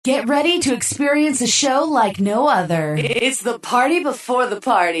Get ready to experience a show like no other. It's the party before the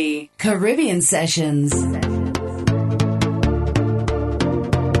party. Caribbean Sessions.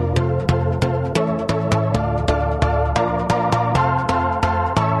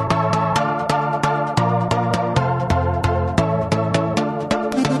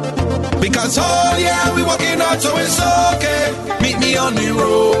 Because oh yeah, we walking out so it's okay. Meet me on the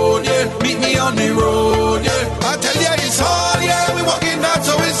road, yeah. Meet me on the road, yeah. I tell ya it's all yeah, we walking out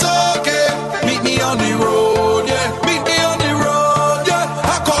so it's okay. Meet me on the road, yeah. Meet me on the road, yeah.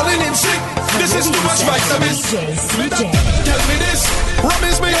 I'm calling in sick. This is too much vitamins. Tell me this,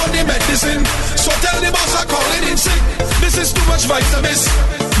 promise me on the medicine. So tell the boss I'm calling in sick. This is too much vitamins.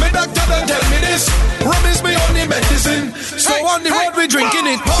 My doctor don't tell me this. Promise me on the medicine. So on the road we drinking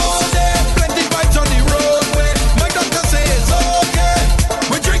it all day. Plenty vibes on the roadway. My doctor says okay.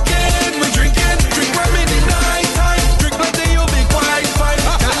 We're drinking. Drink rum in the night time. Drink plenty, you'll be quite fine.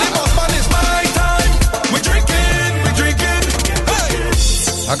 Tell the boss man it's my time. We're drinking. Hey.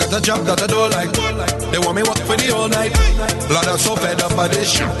 I got a job that I don't like. They want me work for the whole night. Lord, I'm so fed up by this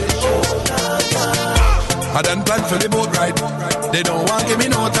shit. I done planned for the boat ride. They don't want give me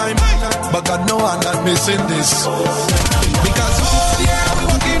no time, but God know I'm not missing this. Because oh yeah, we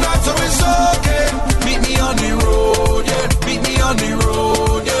walking out so it's okay. Meet me on the road, yeah. Meet me on the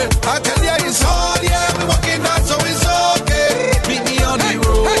road, yeah. I tell ya it's hard, yeah. We walking out so it's okay. Meet me on the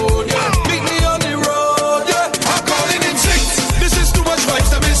road, yeah. Meet me on the road, yeah. I'm calling in sick. This is too much vibes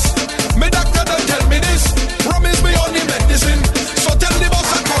to miss. My doctor don't tell me this. Promise me on the medicine. So tell the boss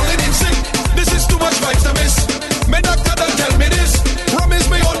I'm calling in sick. This is too much vibes to miss. My doctor don't tell me this. Promise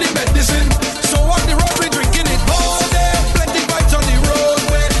me on the medicine. So on the road we drinking it all day. Plenty vibes on the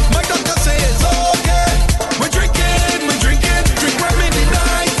roadway. My doctor says okay. We're drinking. Drink rum in the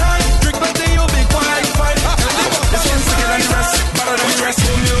night time. Drink plenty, you'll be quite fine. This one's sicker than the rest. Better than the rest.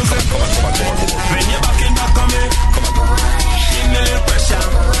 Music. Come on. When you're back on me. Come on. Give me a little pressure.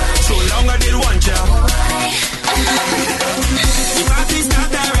 So long I did one job. The party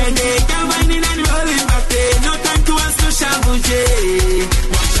start already. Come on in and roll it back there. No time to ask to shampoo.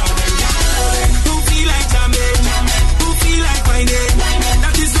 Watch out them guys. Who feel like jamming? Who feel like whining?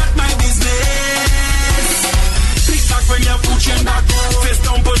 That is not my business. Click back when you put your back. Face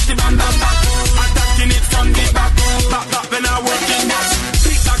down, push the band back. Attacking it from the back. Back when I working that.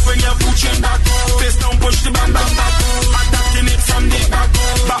 Click back when you put your back. Face down, push the band back. Attacking it from the back.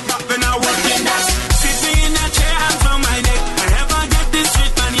 Back when I working that. Sit me in a chair and from my neck. I never get this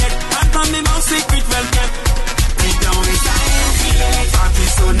treatment yet. I come the most secret well kept. Deep down inside, feeling like party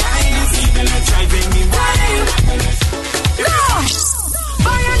so nice. Even like driving me wild. No!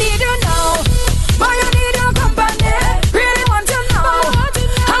 Boy, I need you now. Boy, I need your company. Really want you now.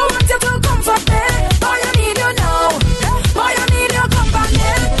 I want you to comfort me. Boy, I need you now. Boy, I need your company.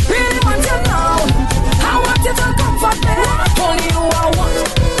 Really want you now. I want you to comfort me. Only you I want.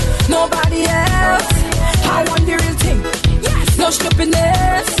 Nobody else. I want the real thing. Yes. No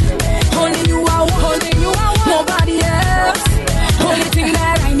stupidness. Only you I want. Only you I want. Nobody else. Only thing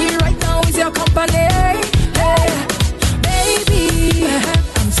that I need right now is your company. Hey, baby,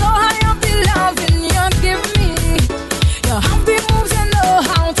 I'm so high up the loving you give me. Your happy moves and know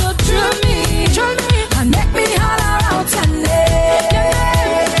how to thrill me. And make me holler out your name.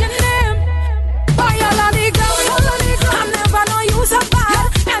 Boy, all on the ground. I never know you so bad.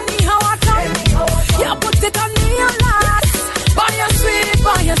 Anyhow I come. You put it on me a lot. Boy, you're sweet.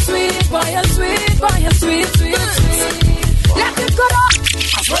 Boy, you're sweet. Boy, you're sweet. Boy, you're sweet, sweet, sweet. Let it go up.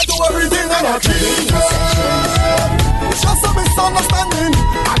 I swear to everything and I treat her. It's just a misunderstanding.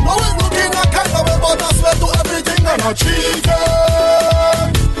 I know it's looking a kind of way, but I swear to everything and I treat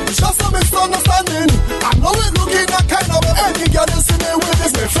her. It's just a misunderstanding. I know it's looking a kind of way. Any girl you see me with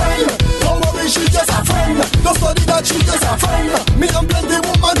is my friend. Don't worry, she's just a friend. Don't study that, she's just a friend. Me and plenty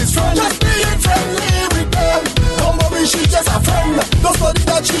woman is friend. Just being friendly with them. Don't worry, she's just a friend. Don't study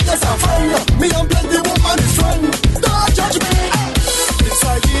that, she's just a friend. Me and plenty woman is friend. Don't judge me.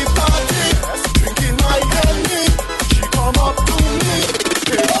 Inside the party, drinking my Henny. She come up to me.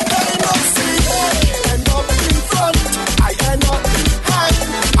 They don't end up see. End up in front. I end up behind.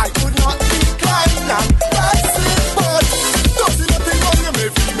 I could not decline. And that's it, but don't see nothing wrong. You may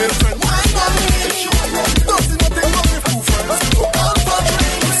feel me friend.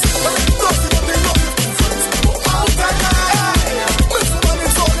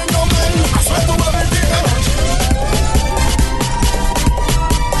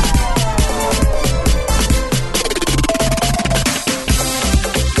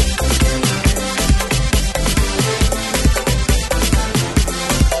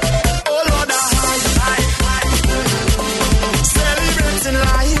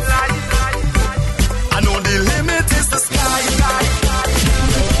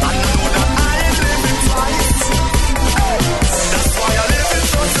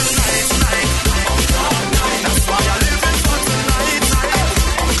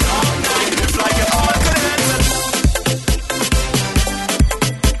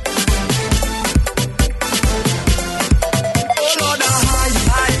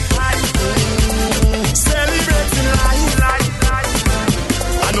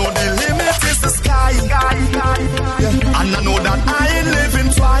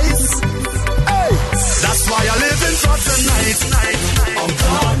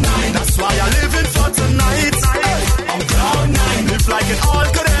 all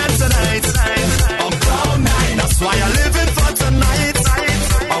could end tonight. On cloud nine, that's why I'm living for tonight.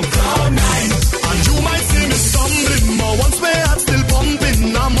 On cloud nine, and you might see me stumbling, but once my heart's still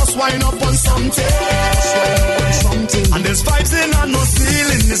pumping, I must wind up on something. And there's vibes in and no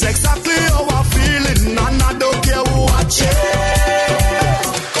ceiling, it's exactly how I'm feeling, and I don't care who watching.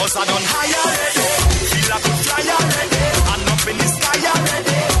 Cause I don't high already, feel like a fly already, and up in the sky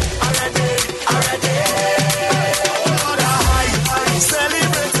already.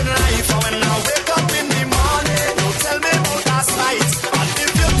 Celebrating life, and when I wake up in the morning, don't tell me about last night. And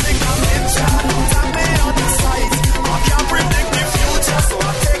if you think I'm in charge, don't tell me on the side. I can't predict the future, so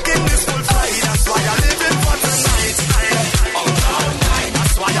I'm taking this full flight. That's why I'm living for tonight. On cloud nine,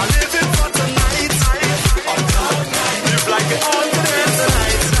 that's why I'm living for tonight. On cloud nine, live like it all today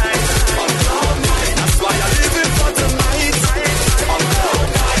tonight. On cloud nine, that's why I'm living for tonight. On cloud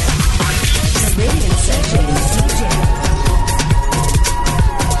nine. Caribbean Sessions DJ.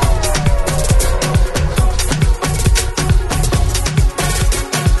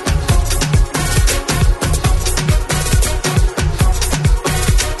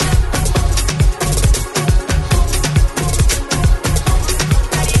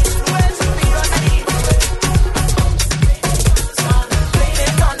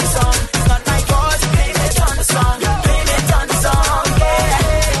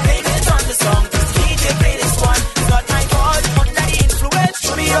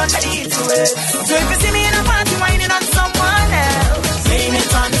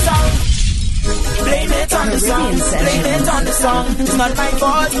 It's not my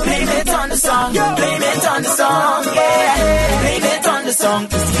fault, blame it on the song. Blame it on the song, yeah. Blame it on the song.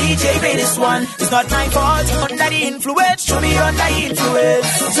 It's the DJ play this one. It's not my fault, under the influence. Show me under the influence.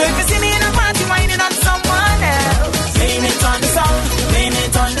 So if you see me in a party whining on someone else, blame it on the song. Blame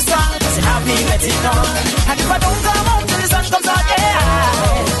it on the song. Cause it have me letting on. And if I don't come home till the sun comes out,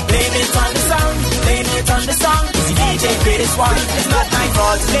 yeah. Blame it on the song. Blame it on the song. It's the DJ play this one. It's not my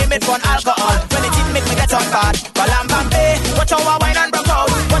fault. Blame it on alcohol. When it didn't make me get on bad. Watch how I wine and rock out.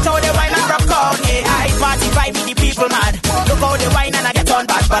 Watch how they wine and rock out. Yeah, I party vibe with the people mad. Look how they wine and I get on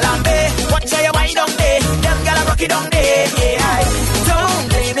bad. Balambe, watch how you wine down there. Them gyal rock it down there. Yeah, I don't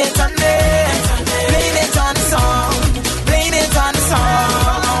blame it on me. Blame it on the song. Blame it on the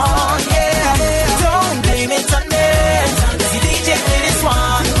song. Yeah, don't blame it on me. The DJ play this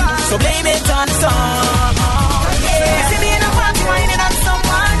one, so blame it on the song. Yeah, see me in a party whining on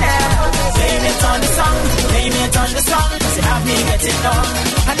someone else. Blame it on the song. Blame it on the song, cause it have me getting on.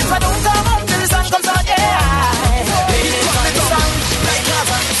 And if I don't come home till the sun comes out, yeah. Blame it on the song, like love.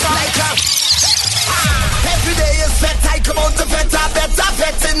 Every day is sweat, I come out to sweat, I better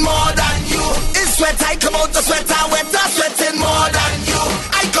sweating more than you. It's sweat, I come out to sweat, I wetter sweating more than you.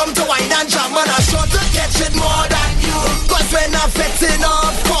 I come to wine and jam and I sure to catch it more than you. Cause when I'm fetting,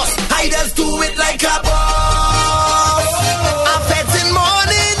 of course, I just do it like a boss. I'm fetting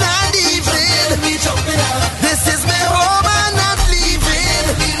morning and evening. This is my home, I'm not leaving.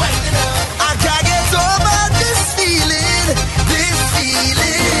 I can't get over this feeling.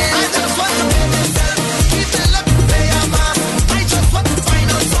 I just want to be myself, keep it up, play a mask. I just want to find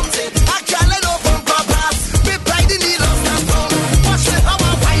out something. I can't let open purpose. Me pride in the love that come. Watch me how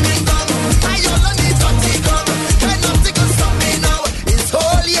I'm whining down. I only need to take on. Can't nothing can stop me now. It's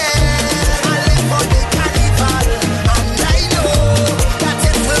whole year. I live for the carnival, and I know that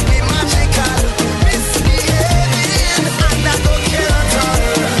it will be magical. Misbehaving, and I don't care at all.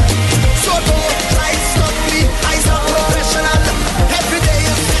 So don't try to stop me. I'm so professional. Every day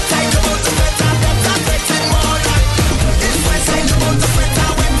is sweat. I come out to sweat. I better sweating more than. It's sweat. I come out to sweat. I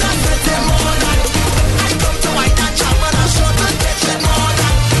wetter sweating more than. I come to wine and jam and I sure to catch it more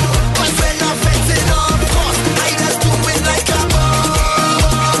than. Cause when I'm fetting, of course, I just do it like a boss.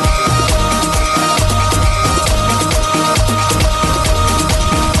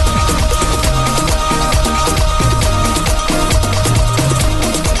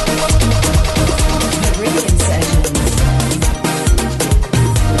 Caribbean Sessions.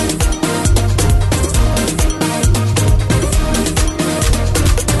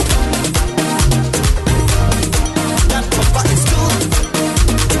 That papa is good.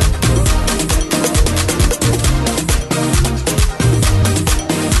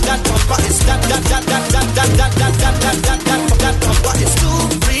 That papa is that papa is too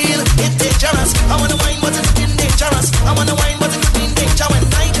real. It's dangerous. I wanna wine, but it's been dangerous. I wanna wine, but it's been danger. When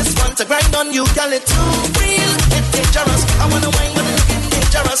I just want to grind on you, girl, it's too real. It's dangerous. I wanna wine, but it's been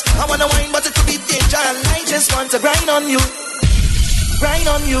dangerous. I wanna wine, but it could be danger. And I just want to grind on you, grind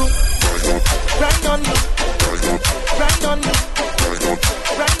on you, grind on you, grind on you,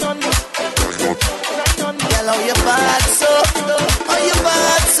 grind on you, grind on you. Girl, how you bad so? How you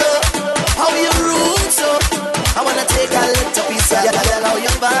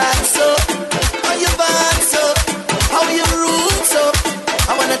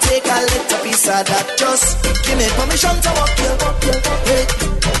just give me permission to walk you. Hey,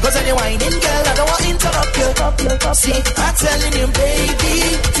 cause when you whining, girl, I don't want to interrupt you. See, I'm telling you, baby,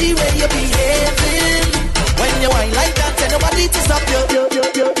 the way you're behaving. When you whine like that, tell nobody to stop you.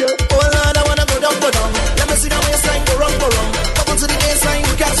 Oh Lord, I wanna go down. Let me see the waistline go wrong. Up onto the baseline,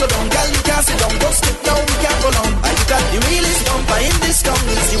 you can't slow down. Girl, you can't sit down. Don't skip down, you can't go down. I got the realest bumper in this town.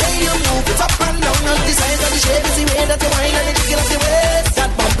 It's the way you move it up and down. And the size and the shape is the way that you whine and the jiggle of the waist.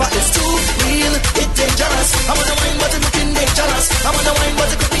 That bumper is too real, it's dangerous. I wanna whine but it's looking dangerous. I wanna whine but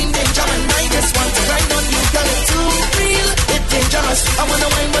it could be danger. And I just want to grind on you, girl, it's too real, it's dangerous. I wanna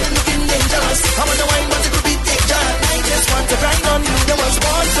whine but it's looking dangerous. I wanna whine but it could be danger. I just want to grind on you. You was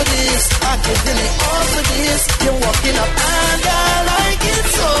born for this. I could do it all for this. You're walking up and I like it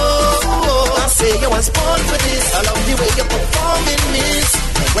so. I say you was born for this. I love the way you're performing this.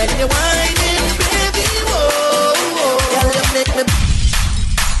 When you're whining, baby, whoa. Girl, you make me.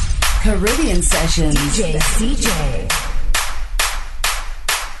 Caribbean Sessions. DJ CJ.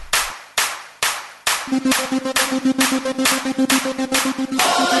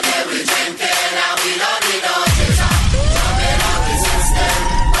 All day we drinking and we don't need no chaser. Coming out the system,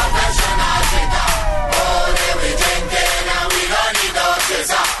 professional drinker. All day we drinking and we don't need no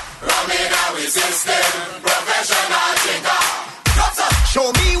chaser. Coming out the system, professional drinker. Show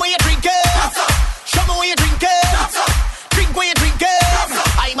me where you're drinking. Show me where you're drinking. Drink where you're drinking.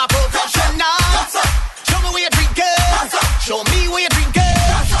 I'm a professional. Show me where you're drinking. Show me where you're drinking.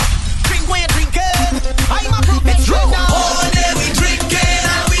 Drink where you're drinking. I'm a professional. All day we drinking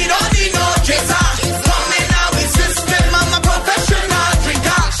and we don't need no chaser. Coming out the system, I'm a professional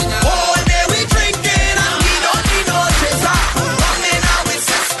drinker. All day we drinking and we don't need no chaser. Coming out the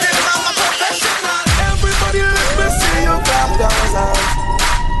system, I'm a professional. Everybody let me see you clap those hands.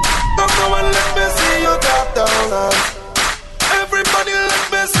 Come on, let me see you clap those hands. Everybody let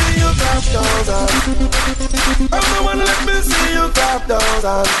me see you clap those hands. Come on, let me see you clap those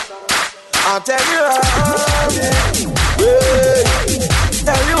hands. I'll tell you how it.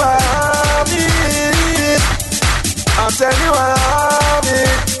 Tell you how it. I'll tell you how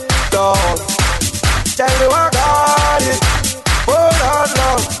it. Don't tell you I got it. Oh Lord,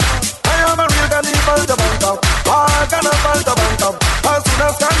 Lord, I am a real carnival to Bangkok. Why carnival to Bangkok? As soon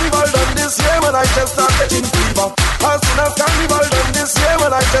as carnival done this year, when I just start getting fever. As soon as carnival done this year,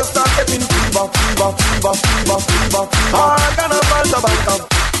 when I just start getting fever. Why carnival to Bangkok?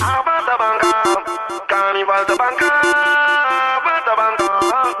 Carnival to Bangkok.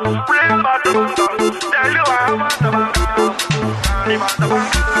 Bring back the Bangkok. Tell you I want the Bangkok. Carnival to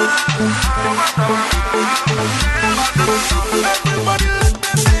Bangkok. Everybody let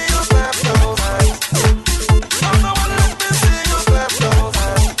me see you clap those hands. Everyone let me see you clap those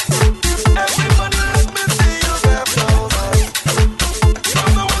hands. Everybody let me see you clap those hands.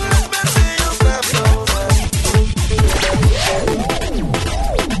 Everyone let me see you clap those hands.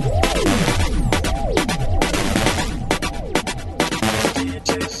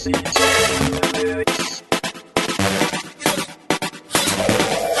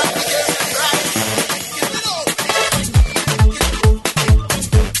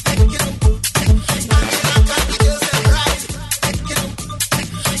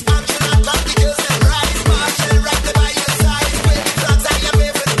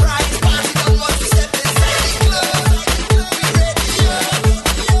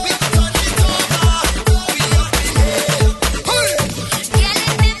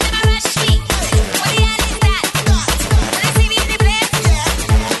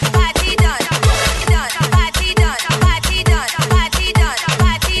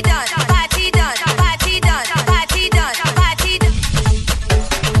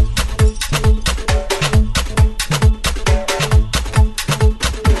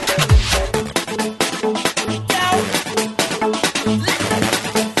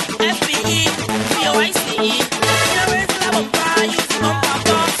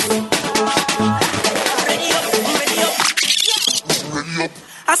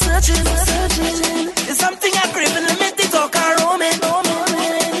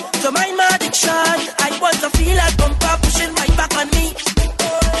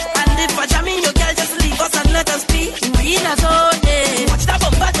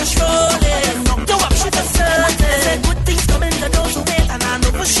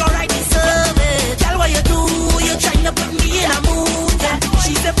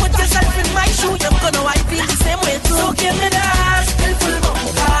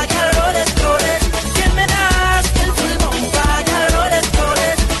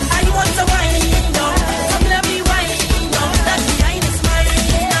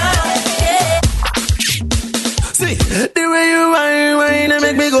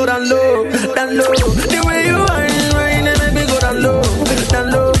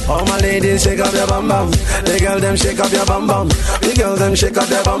 All my ladies, shake up your bum bum. The girl them shake up your bum bum. The girl them shake up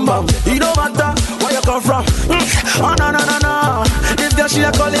their bum bum. It don't matter where you come from. Oh no no no no. This girl she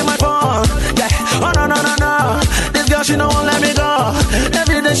a calling my phone. Yeah. Oh no no no no. This girl she don't want let me go.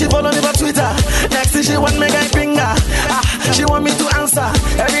 Every day she follow me on Twitter. Next thing she want me guy finger. She want me to answer.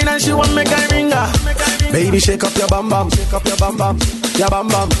 Every night she want me guy ringer. Baby shake up your bum bum. Shake up your bum bum. Your bum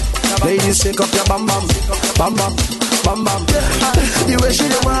bum. Ladies shake up your bum bum. Bum bum. Bam bam, the way she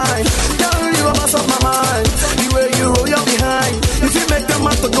the wine, girl you a mess up my mind. The way you roll your behind, if you make them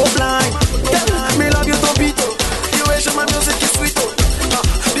have to go blind. Girl, me love you Topito. The way she my music is sweet oh.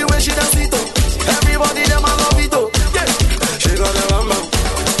 The way she dance it oh. Everybody them I love it oh. Yeah, she got the bam bam.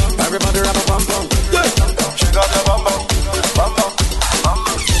 Everybody rap a bam bam. Yeah, she got the bam bam, bam bam, bam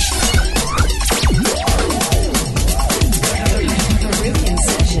bam. Caribbean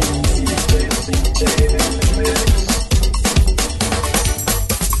Sessions.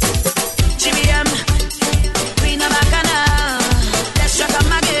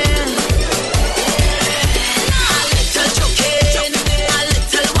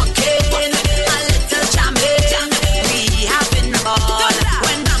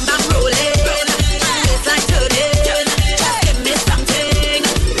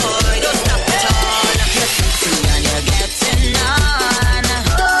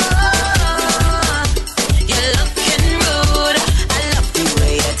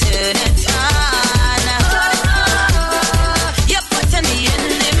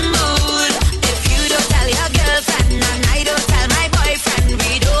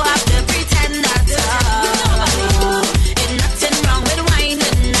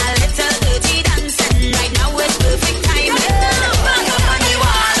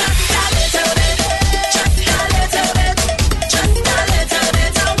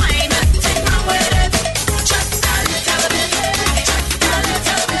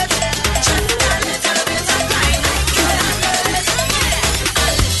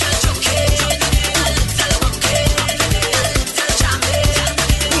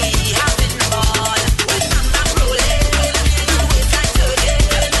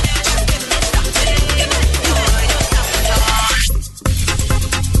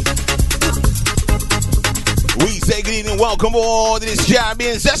 Welcome aboard to this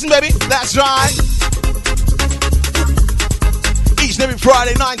Caribbean session, baby. That's right. Each and every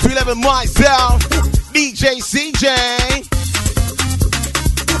Friday, 9 to 11, myself, DJ CJ.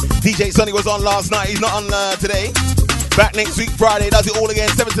 DJ Sonny was on last night. He's not on today. Back next week, Friday. Does it all again,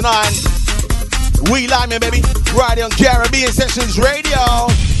 7 to 9. We Lyman, baby. Friday on Caribbean Sessions Radio.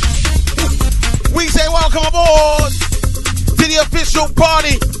 We say welcome aboard to the official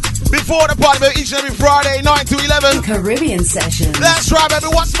party. Before the party, baby, each and every Friday, 9 to 11. Caribbean Sessions. That's right, baby.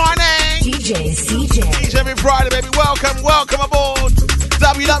 What's my name? DJ CJ. Each and every Friday, baby. Welcome, welcome aboard.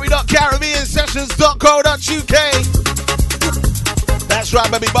 www.caribbeansessions.co.uk. That's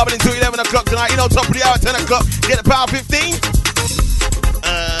right, baby. Bubbling to 11 o'clock tonight. You know, top of the hour, 10 o'clock. Get the power 15.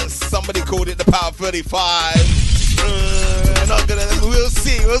 Somebody called it the power 35. Not gonna. We'll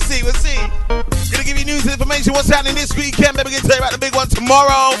see. Gonna give you news and information. What's happening this weekend? Baby, gonna tell you about the big one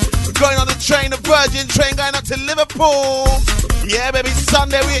tomorrow. We're going on the train, the Virgin train, going up to Liverpool. Yeah, baby.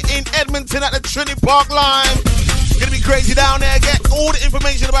 Sunday we're in Edmonton at the Trinity Park line. Gonna be crazy down there. Get all the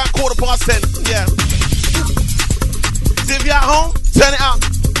information about 10:15. Yeah. So if you're at home, turn it up.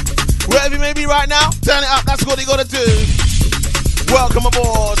 Wherever you may be right now, turn it up. That's what you gotta do. Welcome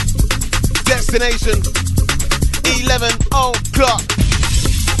aboard. Destination 11 o'clock.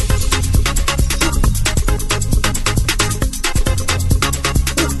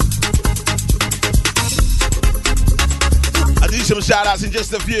 I'll do some shout outs in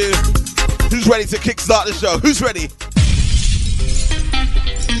just a few. Who's ready to kickstart the show? Who's ready?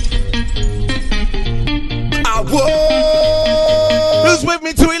 Who's with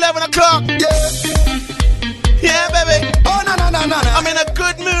me to 11 o'clock? Yeah, baby. Oh, no. I'm in a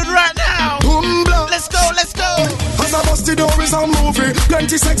good mood right now. Let's go. As I bust the door is a movie.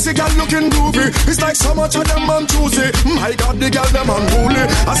 Plenty sexy girl looking groovy. It's like so much of them on Tuesday. My God, the girl them unruly.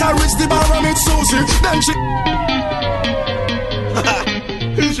 As I reach the bar I meet Susie. Then she...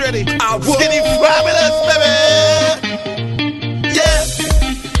 Who's ready? Skinny fabulous, baby. Yeah.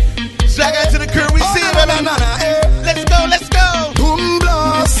 Shout out to the crew. We see you, baby. Let's go. Boom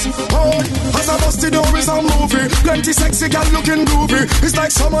blast. Oh, as I just the door is a movie. Plenty sexy girl looking groovy. It's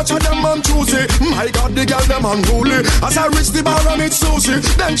like so much of them I'm choosy. My God, the girl them unruly. As I reach the bar and it's Susie,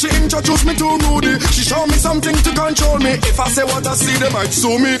 then she introduced me to Rudy. She showed me something to control me. If I say what I see, they might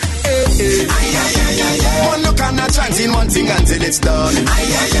sue me. Hey, hey. One look and a chance in one thing until it's done.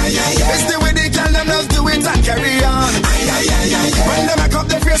 It's the way they tell them let's do it and carry on. When they make up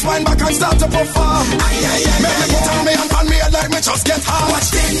their face, wind back and start to perform. Make me put on me and pan me and like me just get hard.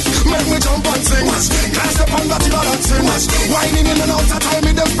 Make me jump and sing. Can't step on that you are dancing. Whining in and out of time,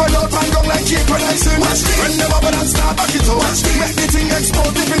 me them spread out and go like cake when I sing. When they bubble and start back it up. Make the thing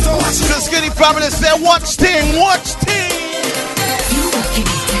explode if it out. The Skinny family say watch thing, watch thing.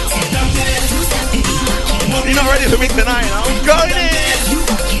 You're not ready for me tonight, I'm going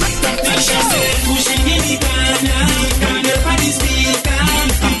in.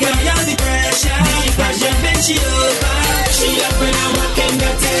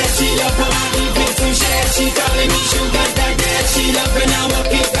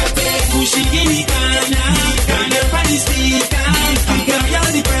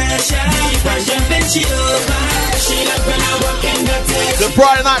 The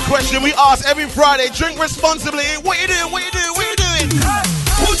Friday night question we ask every Friday: drink responsibly. What you doing? What you doing? What you doing?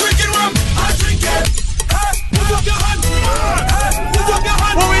 Who's drinking rum? I drink it. Put up your hand. Put up your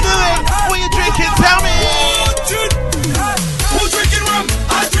hand. What we doing? What you drinking? Tell me. Who's drinking rum?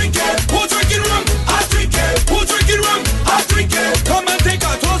 I drink it. Who's drinking rum? I drink it. Who's drinking rum? I drink it. Come and take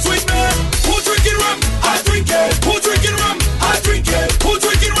a toast with me. Who's drinking rum? I drink it. Who's drinking rum? I drink it. Who's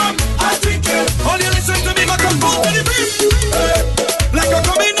drinking rum? I drink it. All you listen to me, my come out to the beat. Like I'm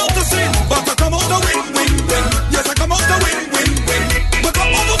coming out to sin, but I come out to win, win, win. Yes, I come out to win, win, win. But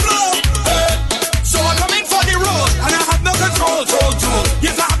I'm overflow. So I'm coming for the road, and I have no control, control.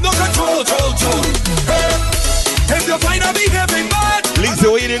 Yes, I have no control, control. If you find I behaving bad, Lisa,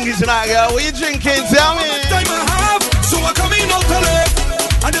 what you drinking tonight, girl? What you drinking? Tell me. time I have, so I'm coming out to live.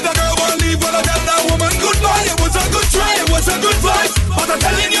 And if the girl won't leave, well, I tell that woman goodbye. It was a good try, it was a good vibe, but I'm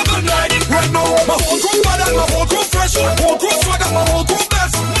telling you good night. Right now, my whole crew bad and my whole crew fresh, my whole crew swag and my whole crew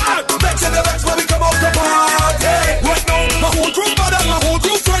best. Vex in the vex when we come out to party. Right now, my whole crew bad and my whole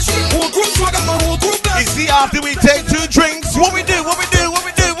crew fresh, whole crew swag and my whole crew You best. see, after we take 2 drinks, what we do? What we do? What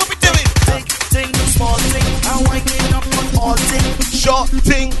we do? What we doing? Big thing, small thing, I'm winding up on all things. Short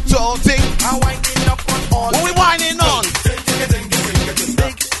thing, tall thing. I'm winding up on all What we whining on?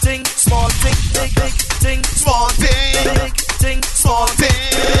 big thing, small thing, big thing, Small thing, big thing, small thing,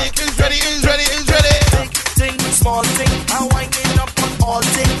 thing. Who's ready? Who's ready? Who's ready? big thing, small thing. I'm winding up on all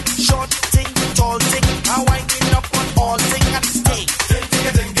things. Short thing, tall thing. I'm winding up on all things and stay.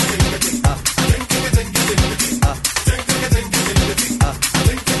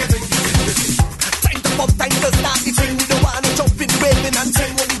 Time to pop, time to start the thing. We don't want to jump in, waving and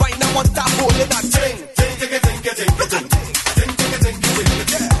sing. Only wine and one tap, holding that thing.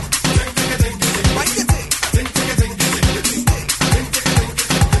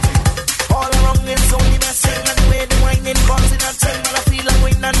 All around it's only messing and the way the winding causing a thing. And I feel like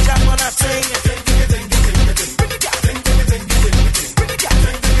wind and jam on a thing. Bring it down. Bring it down. Bring it down.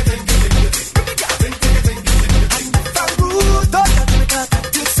 And I'm rude, don't touch me, cause that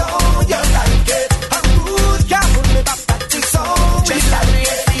is so you like it. I'm rude, can't hold me back, that is so we like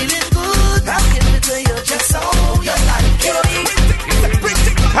it. Feeling good, I'll give it to you just so you like it.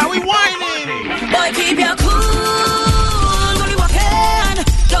 How we whining? Boy, keep your cool when you walking.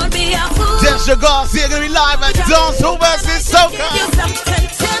 Don't be a fool. Desha Garcia gonna be live at Dancehall vs. Soca. You something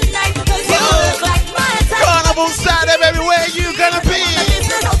tonight, 'cause you look like my type. Carnival Saturday, baby, where you gonna be? The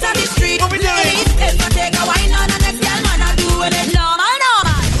business out of the street. What we doing? If I take a wine on the next girl, man, I'm doing it normal,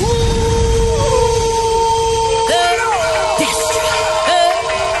 normal.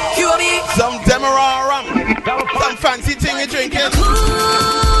 You will be Some Demerara rum. Some fancy thing you drinking.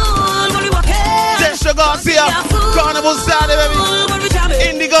 cool when you walking. Desha Garcia, Carnival Saturday, baby. Cool when we jamming.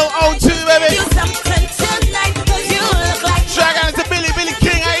 Indigo O2, baby. You something tonight, 'cause you look like Shout out to Billy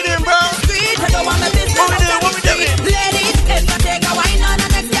King. How you doing, bro? street. I don't want my business What we out doing? of What the we street. doing? Ladies, if I take a wine on the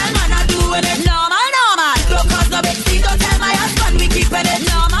next girl, man, I'm doing it normal, normal. Don't cause no big scene, don't tell my husband we keeping it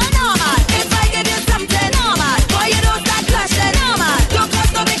normal, normal. If I give you something normal, boy, you don't start clashing normal. Don't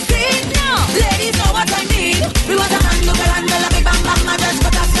cause no big scene, no. Ladies know what I mean. We want a handle, a big bang bang, and just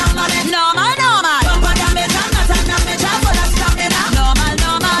put a sound on it. Normal, normal. Don't put damage, I'm not a damage, I'm full of stamina. Normal,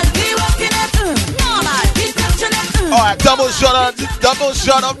 normal. We walking it, normal. Keep touching it, Alright, double shot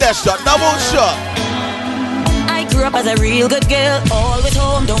of Desha. Double shot. I grew up as a real good girl, always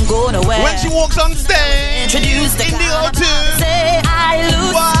home, don't go nowhere. When she walks on stage, Introduce the Indigo crowd. O2. Say I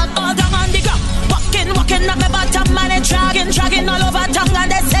lose, What? all down on the ground. Walking up my bottom, man, and dragging all over tongue,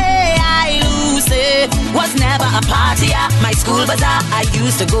 and they say I lose. school bazaar I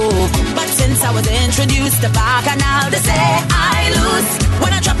used to go. But since I was introduced to Bacchanal, they say I lose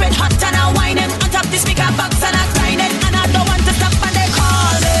when I drop it hot and I whine it on top the speaker box and I grind it, and I don't want to stop and they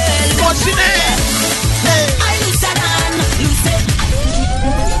call me. What's your name? I lose it and lose it.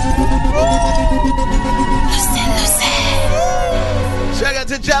 Shout out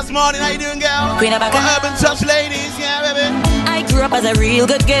to Jazz Martin, how you doing, girl? Queen of Bacchanal. Urban Touch ladies, yeah, baby. I grew up as a real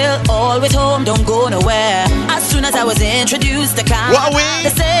good girl, always home, don't go nowhere. As soon as I was introduced to camp, what are we?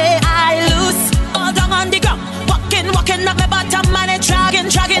 They say I loose, all down on the ground, walking up my bottom and it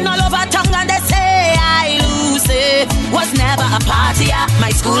dragging all over tongue, and they say I lose it. Was never a party at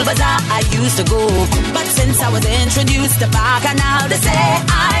my school bazaar I used to go. But since I was introduced to Bacchanal, they say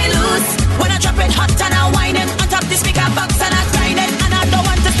I lose when I drop it hot and I whine it on top the speaker box and I grind it, and I don't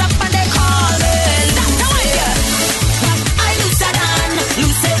want to stop and they call me. That's the way. I lose it and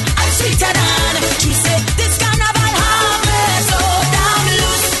lose it. I'm sweeter than juice it. This carnival have me so damn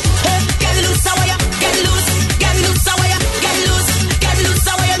loose. Get loose away, get loose, get loose away, get loose, get loose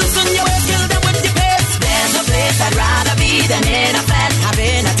away, loosen your waist, kill them with the pace. There's no place I'd rather be than in a flat,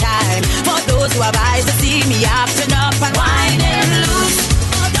 having a time. For those who have eyes to see me acting up and whining loose.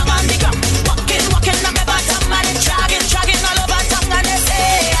 All down on the ground, walking up my bottom and it dragging all over tongue, and they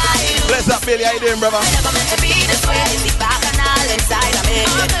say I lose. Bless up, Billy, how you doing, brother? I never meant to be this way. See Bacchanal inside of me.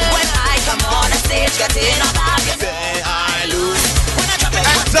 When I come on the stage, get in a bag, you say I lose. when I drop it,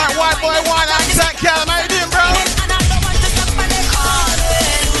 Antac White Boy 1, Antac Callum, how you doing, bro? and I don't want to stop when they call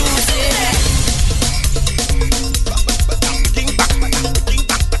it losing.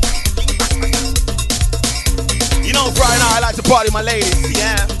 You know, Friday night I like to party with my ladies,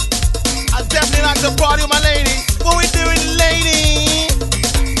 yeah. I definitely like to party with my ladies. What we doing, lady?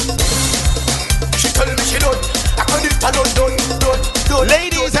 She telling me she done. I can't do it alone, done.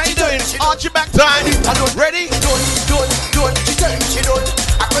 Ladies, how you doing? Arch your back time. Ready? Done. She telling me she done.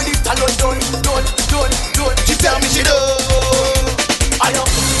 I can't do it alone, done. She tell me she done. I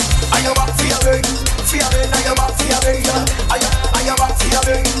am back for your bang. I am back for your bang, girl. I am back for your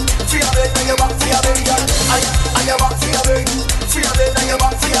bang. I am back for your bang, girl. I am back for your bang. I am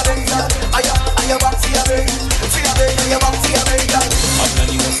back for your bang, girl. I am back for your bang. I am back for your bang, girl. I'm the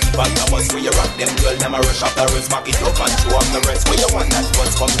new sleep on the bus where you rock them girl. Them a rush after us, mark it up and show up the rest. Where you want that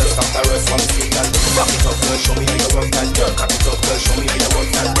bus come just after us from single. Rock it up girl, show me how you work that girl. Cock it up girl, show me how you work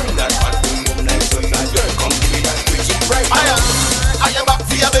that. Bring that fat boom boom like so that girl. Come give me that quick shit right now. I am back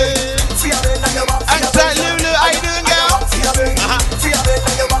for your bed. Antac Lulu, how you doing, girl?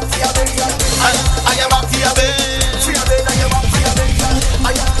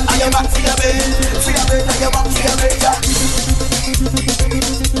 I am back for your bed.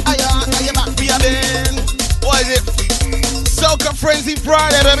 I am back for your bed. What is it? Soca Frenzy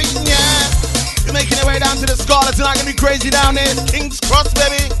Friday, baby. Yeah. You're making your way down to the Scarlet tonight. Gonna be crazy down there. It's King's Cross,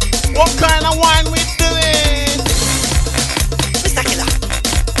 baby. What kind of wine we doing? Mr. Killer,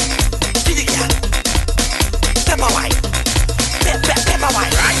 Diddy Girl, pepper wine, pepper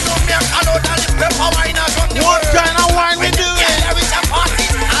wine. Right now, me a call out all the pepper wine on the What world. kind of wine we doing? Yeah, there is a party,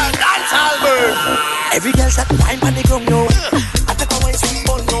 a dance hall bird. Every girl that wine on the ground, no. I pepper wine sweet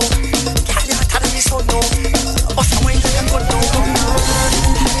bun, no. Girl, you hotter than the sun, no. Bust a wine like a gun, no.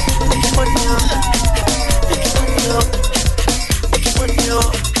 Make it money, no. Make it money, no. Make it money, no.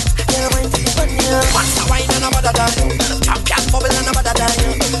 Girl, wine till the money, no. Once a wine and a bada dan, champion bubble and a bada dan,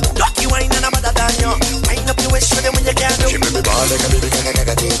 dirty wine and a bada dan, wine up your waist, show them when you can do. She make me ball like a baby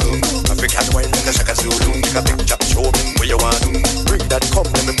gaga. African wine like a Shaka Zulu. Take a picture, show me where you want to. Bring that come,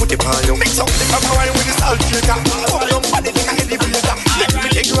 let me put it on you. Mix up the pepper wine with the salt shaker. Cover your body like a elevator.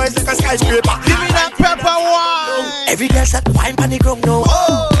 Everything rise like a skyscraper. Give me that pepper wine. Every girl that wine on the ground, no.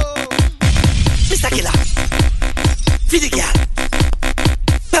 Mr. Killer, Diddy Girl,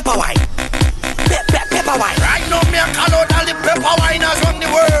 pepper wine, pepper wine. Right now, me a call out all the pepper winers from the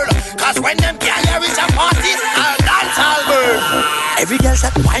world. Cause when them girl here is a party, a dance hall bird. Every girl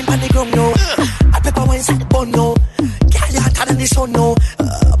that wine on the ground, no. I pepper wine sweet bun, no. Girl, you hotter than the sun, no.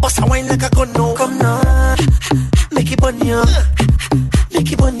 Bust a wine like a gun, no. Come now, make it bun, yo.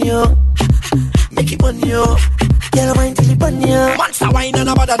 Make it bun, yo. Make it bun, yo. Girl, wine till it bun, yo. Monster wine and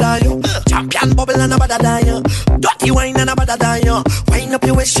a bada die, yo. Champion bubble and a bada die, yo. Dirty wine and a bada die, yo. Wine up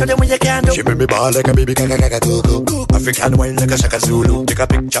your waist, show them what you can do. She make me ball like a baby gaga go. African wine like a Shaka Zulu. Take a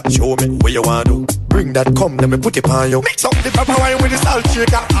picture, show me where you want to. Bring that come, let me put it on you. Mix up the pepper wine with the salt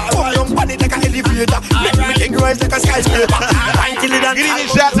shaker. Cover your body like an elevator. Everything rise like a skyscraper. Wine till it done. Good evening,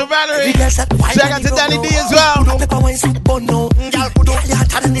 shout out to Valerie. Every girl that wine Shout on out the to Danny ground, D no. as well. I pepper wine sweet bun, no. Girl, you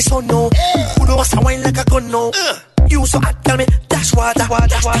hotter than the sun, no. Bust a wine like a gun, no. You so hot, tell me, dash water,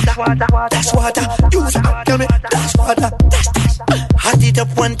 dash water. You so hot, tell me, dash water, dash. Hot it up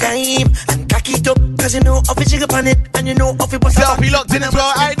one time and cock it up, cause you know how to jig up on it, and you know how to bust up. Selfie locked in as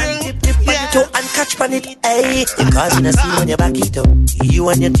well, I do. Dip on your toe and catch on it, ayy. You causing a scene when you back it up. You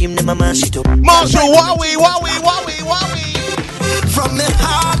and your team, them a mash it up. Marshall, Wowie. From the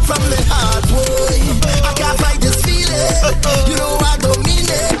heart, boy, I can't fight this feeling. You know I don't mean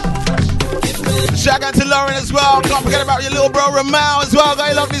it. Shout out to Lauren as well. Can't forget about your little bro Ramal as well. Got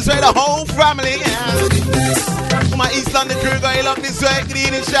you love this way, the whole family. Yeah. My East London crew, got you love this way. Good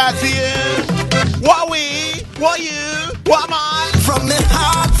evening, shout to you. What we? What you? What am I? From the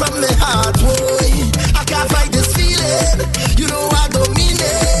heart, boy, I can't fight this feeling. You know I don't mean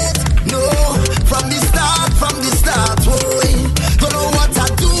it. No, from the start, boy. Don't know what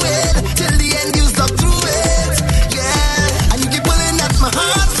I'm doing till the end. You stop through it, yeah. And you keep pulling at my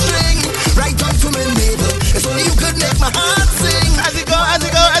heartstring, right on to my navel. It's only you could make my heart sing. As it go. I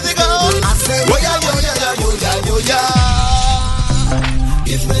say, oh yeah.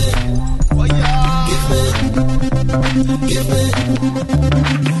 Give me, oh yeah.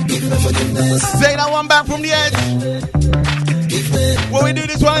 Give me forgiveness. Say that one back from the edge. When we do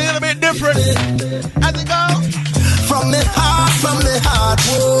this one a little bit different. As it go. From the heart,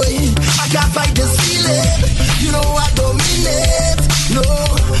 boy, I can't fight this feeling. You know I don't mean it. No,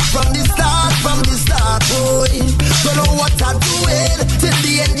 from the start, boy. Don't know what I'm doing till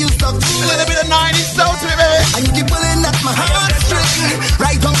the end. You stop doing. A little bit of 90s soul to it, baby. And you keep pulling at my heartstring,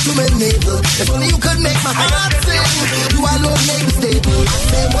 right down to my navel. If only you could make my heart sing. You alone make me stable. I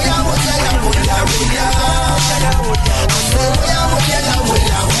say, boy, I say, boy, yeah.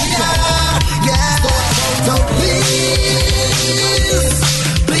 So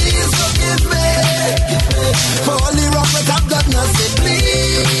please forgive me for all the wrong that I've done. I say,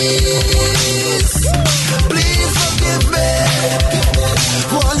 please forgive me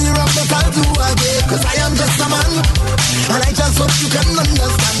for all the wrong that I'll do again. Cause I am just a man, and I just hope you can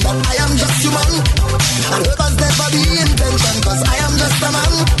understand that I am just human, and it was never the intention. Cause I am just a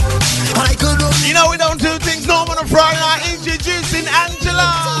man, and I could only. You know we don't do things normal on Friday night. Introducing Angela.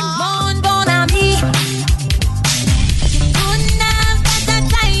 Bon ami.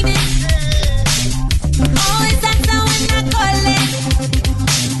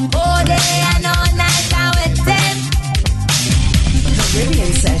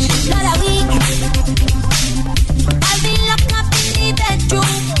 Caribbean session. Not a week. I've been locked up in the bedroom.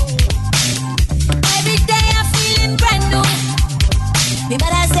 Every day I'm feeling brand new. Me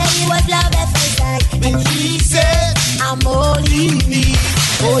mother said it was love at first sight, and she said I'm all you need.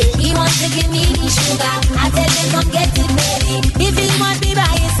 Oh, he wants to give me the sugar. I tell him come get it, baby. If he wants me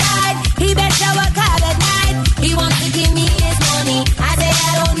by his side, he better work hard at night. He wants to give me his money. I say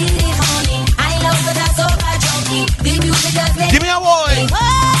I don't need it, honey. I love but that's so bad, junkie. The music does make. Give me a boy. Oh,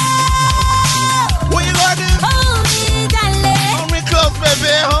 what you gonna do? hold me, darling. Hold me close,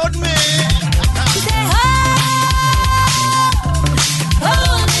 baby. Hold me. Say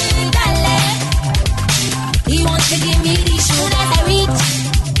hold me, darling. He wants to give me the shoes as I reach.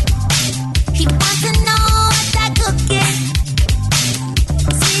 He wants to know what I'm cooking.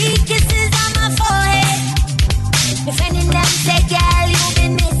 Sweet kisses on my forehead. Defending them say, girl, you've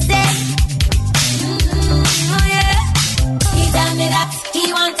been missing. Oh yeah. He tell me that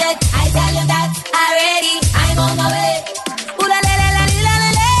he wanted. I tell him that already. I'm on my way. Ooh la la la la la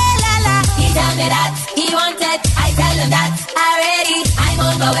la la la. He tell me that he wanted. I tell him that already. I'm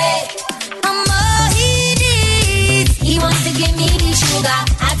on my way. I'm all he needs. He wants to give me the sugar.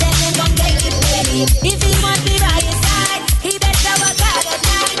 I tell him come get it, baby. If he wants me by his side, he better work hard at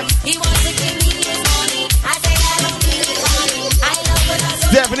night. He wants to give me his money. I say I don't need it, honey. I love what I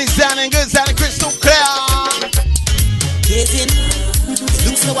so. Definitely sounding good, sounding crystal clear. It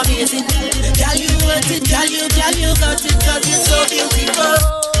looks so amazing. Girl, you want it, girl, you got it, cause it's so beautiful.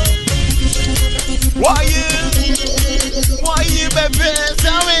 Why you, baby?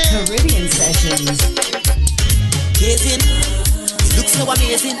 Tell me. Caribbean sessions. It looks so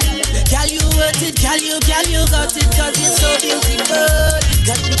amazing. Girl, you want it, girl, you got it, cause it's so beautiful.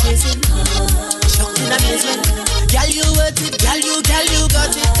 Got me kissing, shocked in amazement. Girl, you want it, girl, you got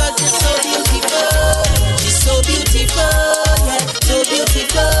it, cause it's so beautiful. She's so beautiful, yeah, so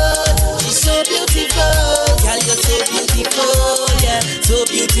beautiful. She's so beautiful, girl, you're so beautiful, yeah, so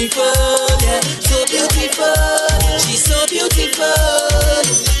beautiful, yeah, so beautiful. She's so beautiful.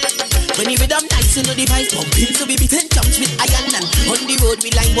 When you rhythm nice, you know the vibes pumping. So we beating jumps with iron and on the road we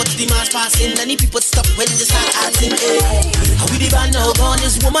line watch the mass passing. And the people stop when they start acting. Hey, how we the band now gone?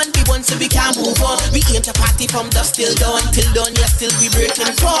 This woman we want so we can't move on. We aim to party from dusk till dawn. Till dawn, yeah, still we break and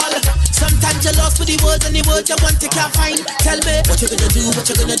fall. Sometimes Sometimes you're lost with the words and the words you want to can't find. Tell me what you gonna do, what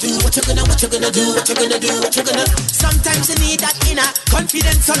you gonna do, what you gonna do, what you gonna do, what you gonna. Sometimes you need that inner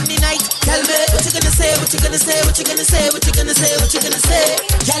confidence on the night. Tell me what you gonna say, what you gonna say, what you gonna say, what you gonna say, what you gonna say.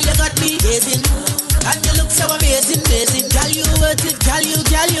 Girl, you got me gazing, and you look so amazing, amazing. Girl, you worth it, girl, you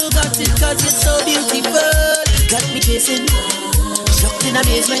got it, 'cause you're so beautiful. Got me chasing, shocked in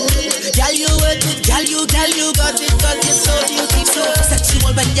amazement. Girl, you worth it, girl, you got it, 'cause you're so beautiful.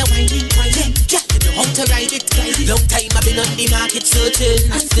 Sexual when you're whining, whining. Girl, you know how to ride it. Long time I've been on the market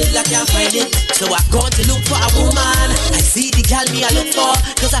searching, and still I can't find it. So I've gone to look for a woman. I see the girl me I look for,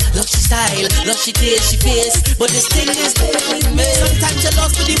 'cause I love she style, love she taste, she face. But this thing is with me. Sometimes you're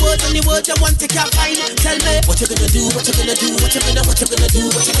lost with the words and the words you want to can't find. Tell me what you gonna do, what you gonna do, what you gonna do, what you gonna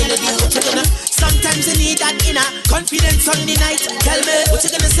do, what you gonna. Sometimes you need that inner confidence on the night. Tell me what you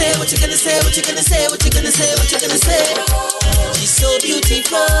gonna say, what you gonna say, what you gonna say, what you gonna say, what you gonna say. She's so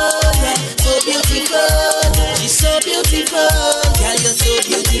beautiful, yeah, so beautiful. She's so beautiful, girl, you're so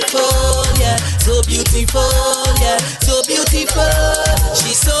beautiful, yeah, so beautiful, yeah, so beautiful.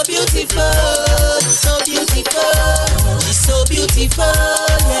 She's so beautiful, so beautiful. She's so beautiful,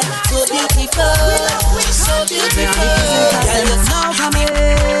 yeah, so beautiful. She's so beautiful, girl, you're now coming.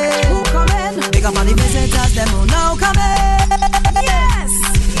 Who coming? Big up all the visitors, them who now coming. Yes.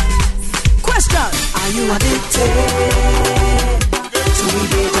 Question: are you addicted to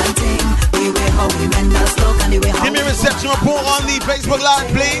engage thing? The way how we men us look and the way how. Give me a reception report on the Facebook Live,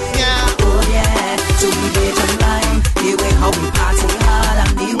 please. Yeah. Oh yeah, to engage online. The way how we party hard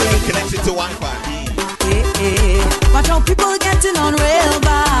and the way connected to Wi-Fi. Watch how people getting on real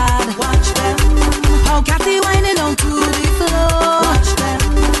bad. Watch them. How Kathy whining on to the floor. Watch them.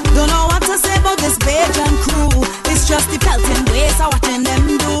 Don't know what to say about this Bajan crew. It's just the pelting ways I'm watching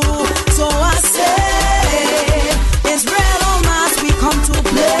them do. So I say, it's real or mass we come to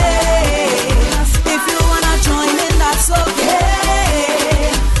play. If you wanna join in, that's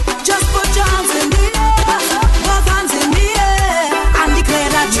okay. Just put your hands in the air, both hands in the air, and declare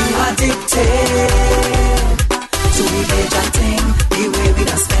that you are addicted to the Bajan thing. The way we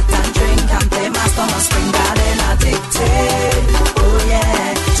just sweat and drink and play master on spring garden. Addicted, oh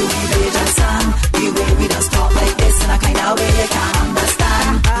yeah, to the Bajan song. The way we just talk like this in a kind of way you can't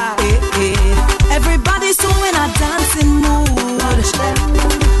understand. Everybody's so in a dancing mood,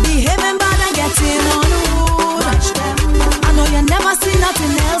 behaving bad and getting on rude. I know you never seen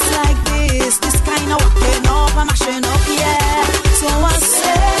nothing else like this. This kind of walking up and mashing up, yeah. So I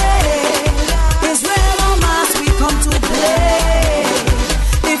say, it's real or mass we come to play.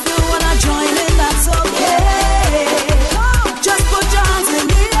 If you wanna join in, that's okay. Just put your hands in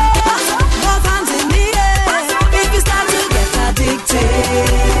the air, both hands in the air. If you start to get addicted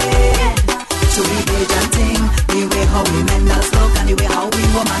to the Bajan thing, the way how we men does look and the way how we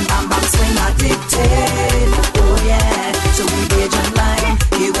woman bam bam swing. Addicted, oh yeah, to the Bajan line,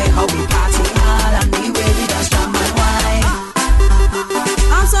 the way how we party hard and the way we just jam and wine.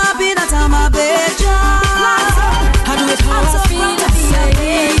 I'm so happy that I'm a Bajan. I do it how I feel to say,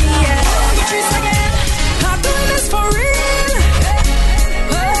 yeah. I'm doing this for real.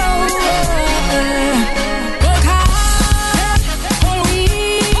 Work hard all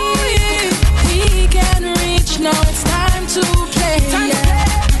week. We can reach, now it's time to play.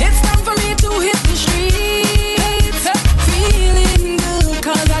 It's time for me to hit the streets. Feeling good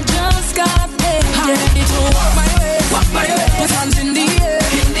 'cause I just got paid. I'm ready to walk my way, put hands in the air,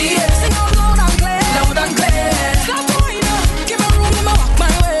 sing out loud and clear. Start to wind up, give me room, let me walk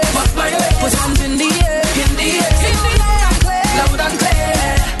my way, put hands in the air, sing out loud and clear.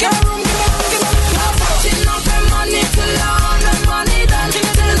 Give me room, give me room. I'm watching up my money till all my money done,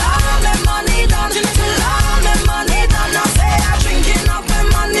 till all my money done, till all my money done. I say I'm drinking up my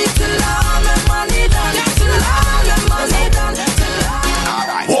money till all my money done, till all my money done, till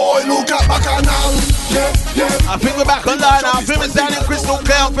all. Boy, look at Bacchanal. I think we're back online now. Film is down in Crystal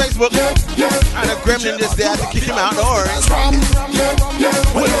Clear on Facebook. And a gremlin just there to kick him out, don't worry.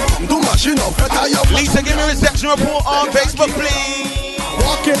 Lisa, give me a reception report on Facebook, please.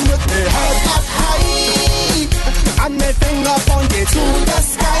 Walking with me head up high and my finger pointed to the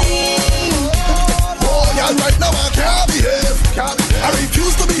sky. Oh, yeah, right now I can't behave. I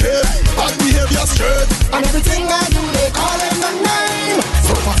refuse to behave. Bad behavior straight. And everything I do, they call him my name.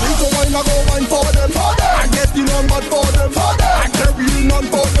 So if I think to wine, I go wine for them. I get the number for them. I carry the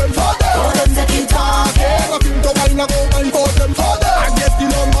number for them. For them to keep talking. If I think to wine, I go wine for them. I get the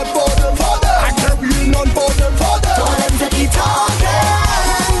number for them. I carry the number for them. For them to keep talking.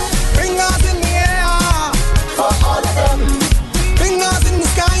 Fingers in the air for all of them. Fingers in the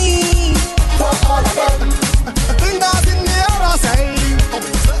sky for all of them. Fingers in the air, I say,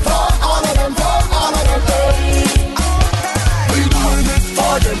 for all of them.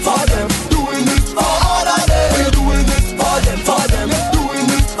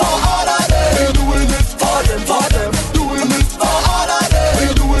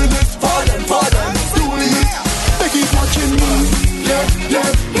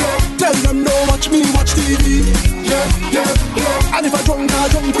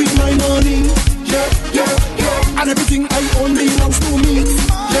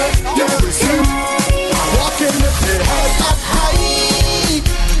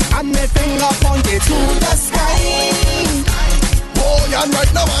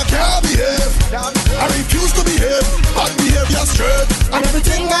 And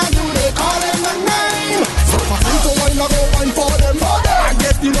everything I do, they call them my name. So if I think to wine, I go wine for them. I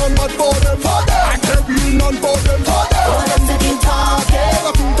get the none but for them. I can't be none for them. For them to keep talking. If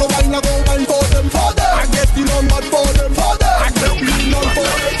I think to wine, I go wine for them. I get the none but for them. I can't be none for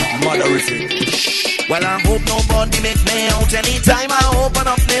them. Well, I hope nobody make me out anytime I open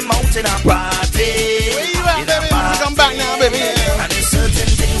up my mouth in a party. Where you at, baby? Come back now, baby. And there's certain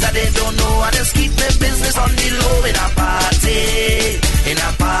things that they don't know. I just keep my business on the low in a party. In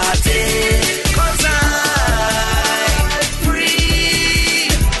a party. 'Cause I'm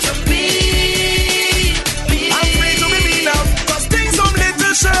free to be. I'm free to be me now. 'Cause things some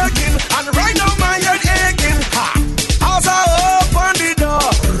little shaking. And right now my head aching. As I open the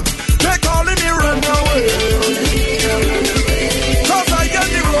door, they calling me run away. 'Cause I get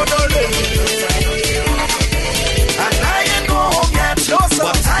the road away. And I ain't go home yet.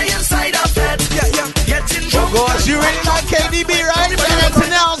 But I inside a bed. Getting drunk. Oh gosh, you really like KDB, right? But you're to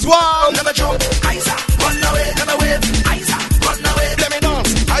announce one. Never drunk. Isa, run away. Never wave. Isa, run away. Let me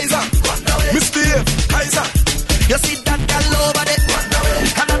dance. Isa, run away. Misbehave. Isa. You see that girl over there? Run away.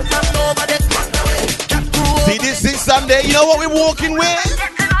 And that man over there? Run away. See this Sunday, you know what we're walking with?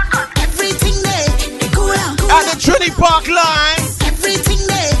 Everything there, cool out, cool At the Trinity Park line. Everything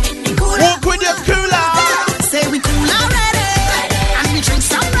there, cool out. Walk with your cooler. Say we cool already, and we drink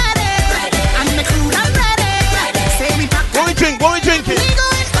some ready, and the crew already. Say we pack. What we drinking? We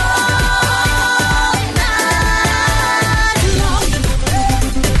going all night long.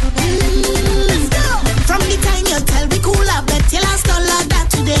 Let's go. From the time you tell we cool up, bet you last all of that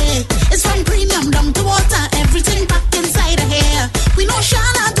today. It's from premium down to water, everything packed inside of here. We know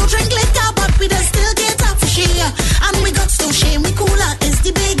Shana don't drink liquor, but we just still get up for share. And we got so shame, we cooler is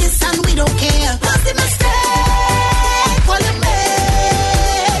the biggest and we don't care. What's the mistake? What you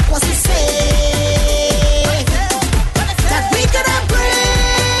make? What's the say? That we could have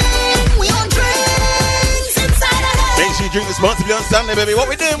bring, we on drinks inside of here. Make sure you drink responsibly on Sunday, baby. What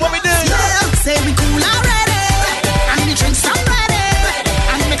we doing? Yeah, say we cool already, and we drink some ready,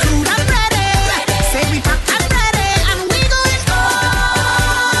 and we crude and ready. Say we pack and ready, and we going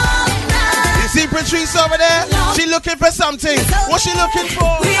all night. You see Patrice over there? She looking for something. What's she looking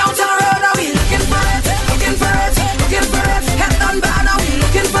for? We out on road, and we looking for it, looking for it, looking for it. Head done bad, and we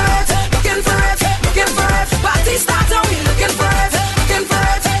looking for it, looking for it, looking for it. Party start, and we looking for it, looking for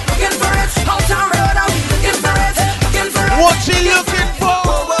it, looking for it. Out on road, and we looking for it, looking for it. What she looking for?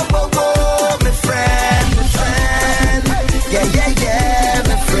 My friend, my friend. Yeah,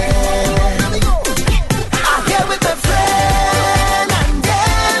 my friend. I'm here with my friend, and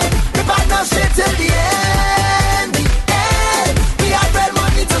then we back now straight till the end. We have real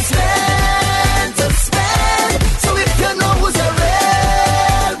money to spend. So if you know who's a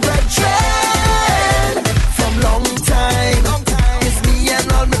real brethren from long time, it's me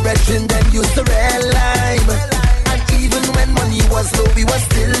and all my brethren, them used to real lime. And even when money was low, we were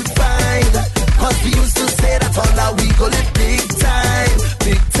still fine. 'Cause we used to say that all that we go live big time,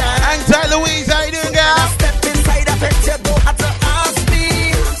 big time. And tell Louise, how you doing, girl? Step inside a pet, you don't have to ask me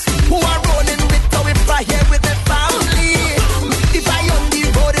who are rolling with or if I here with the family. If I on the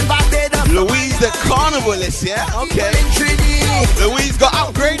road in Barbados, Louise the carnivalist, yeah? Okay. in Trinity, Louise got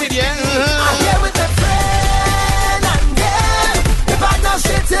upgraded, yeah? I'm here with a friend, and then we back now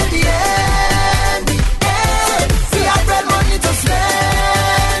straight till the end. We have real money to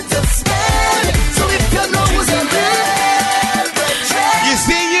spend. So if you know who's a real brethren. You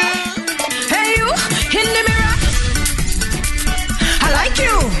see you? Hey you, in the mirror, I like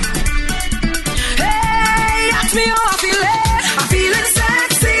you. Hey, ask me how I feel. I'm feeling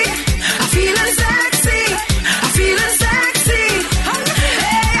sexy. I'm feeling sexy. I'm feeling sexy.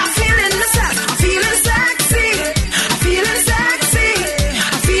 Hey, I'm feeling myself. I'm feeling sexy. I'm feeling sexy.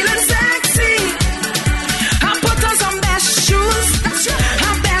 I'm feeling sexy. I put on some best shoes,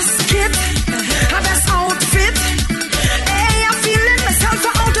 our best kit, our best outfit. Hey, I'm feeling myself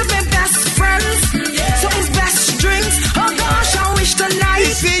out of my best friends. So it's best drinks. Oh gosh, I wish the night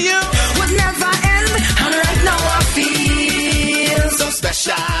You see you? would never end. And right now I feel so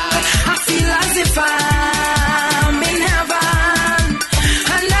special. I feel as if I'm in heaven.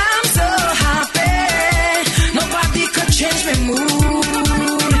 And I'm so happy. Nobody could change my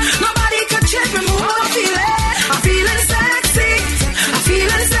mood. Nobody could change my mood. I feel it. I'm feeling sexy. I'm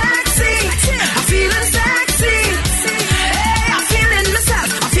feeling sexy. I'm feeling sexy. Hey, I'm feeling myself.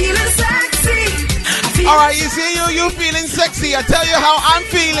 I'm feeling sexy. I'm feeling Alright, you see you feeling sexy. I tell you how I'm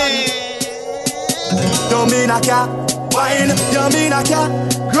feeling. You mean I can't wine? You mean I can't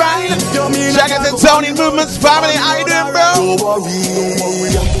Grind. You mean I Jaggers and Tony Movements family, how you doing, bro? Don't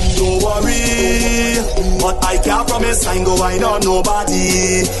worry. don't worry. But I can't promise I ain't go wine on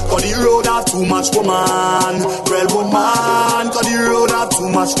nobody. Cause the road have too much woman. Well woman, cause the road have too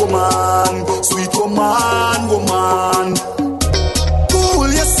much woman. Sweet woman. Cool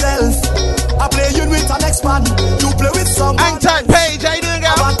yourself. I play you with an ex-man. You play with someone. Hang tight, Paige, how you doing,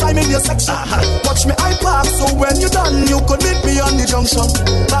 girl? Bad time in your section. Watch me I park, so when you done, you could meet me on the junction.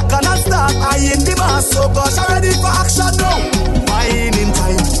 Back and I start, I in the mass, so gosh, I'm ready for action now. Fine in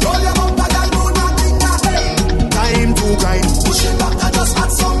time. Roll your bumper and do nothing again. Time to grind. Push it back and just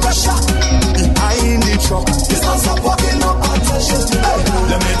add some pressure. Behind the truck, it's not stop walking up attention. Hey,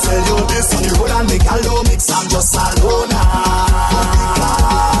 let me tell you this on the road and make a low mix. I'm just alone.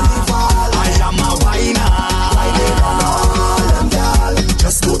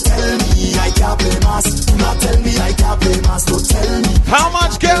 Just go tell me I can't play mass. Do not tell me I can't play mass. Don't tell me. How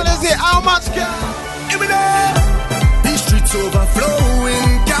much, girl, is it? How much, girl? Give me that. These streets overflowing,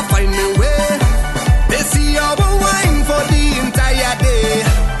 can't find me way. They see our wine for the entire day.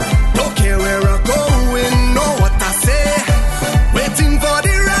 Don't care where I'm going, know what I say. Waiting for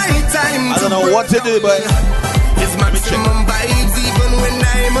the right time. I don't know what to do, but it's maximum vibes even when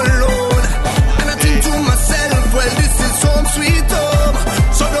I'm alone. And I think to myself, well, this is home sweet home.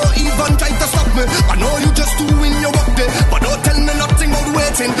 So don't even try to stop me. I know you just doing your work there, but don't tell me nothing about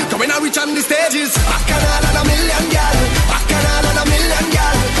waiting. Cause when I reach on the stages, Bacchanal and a million gal. Bacchanal and a million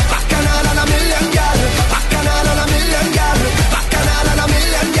gal. Bacchanal and a million gal. Bacchanal and a million gal. Bacchanal and a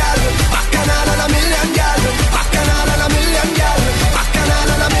million gal. Bacchanal and a million gal. Bacchanal and a million gal. Bacchanal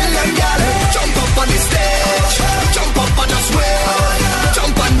and a million gal. Jump up on the stage. Jump up and just wait.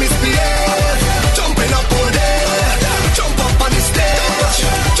 Jump and misbehave. Jumping up all day. Jump up on the stage.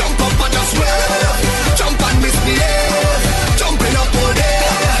 Jump up and just wait. Jump and misbehave. Jumping up all day.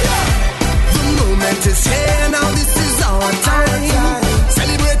 The moment is here now. This is our time.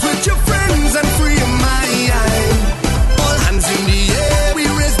 Celebrate with your friends and free your mind. All hands in the air, we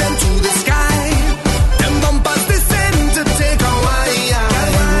raise them to the sky. Them bumpers descend to take a while.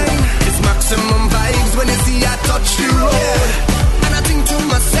 It's maximum vibes when you see I touch the road. And I think to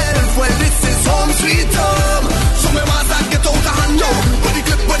myself, well, this is home sweet home. So me want that get out of hand now. Where the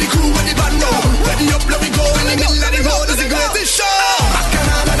clip, where the crew, where the band now. Ready up, let me go in the middle of the road is the greatest show.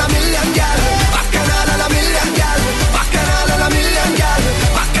 Bacchanal and a million gal. Bacchanal and a million gal. Bacchanal and a million gal.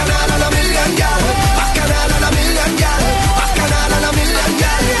 Bacchanal and a million gal. Bacchanal and a million gal. Bacchanal and a million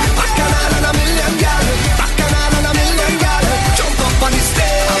gal. Bacchanal and a million gal. Bacchanal and a million gal. Jump up on the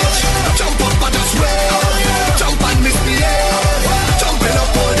stage. Jump up and just wait. Jump and misbehave. Jumping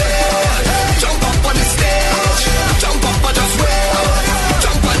up all day. Jump up on the stage. Jump up and just wait.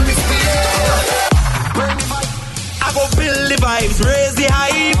 Jump and misbehave. I go build the vibes, raise the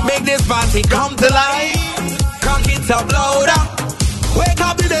hype, make this party come to life. Cock it up louder. Wake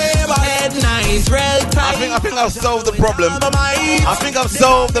up the day, my head nice, real tight. I think I've solved the problem. I think I've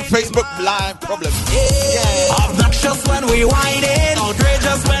solved the Facebook Live problem. Yeah. Obnoxious when we whining,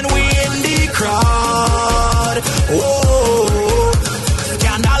 outrageous when we in the crowd. Whoa.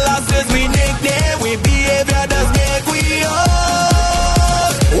 Scandalous is we nickname, we behavior does make we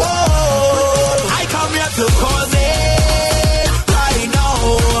up. Whoa. I come here to cause it right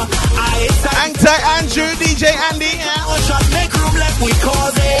now. Hang tight, Andrew, DJ Andy. Shot make room like we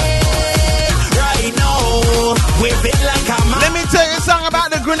cause it right now. We've been like a man. Let me tell you a song about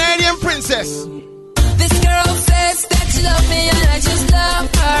the Grenadian princess. This girl says that she loves me and I just love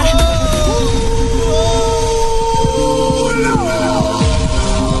her.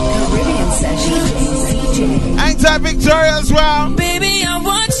 Caribbean Sessions. Hang tight, Victoria as well. Baby, I'm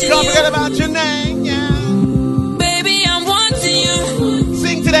watching Don't you. forget about your name, yeah. Baby, I'm wanting you.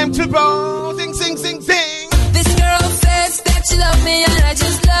 Sing to them, triple. Sing, sing, sing, sing. This girl says that she loves me and I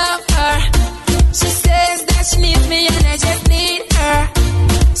just love her. She says that she needs me and I just need her.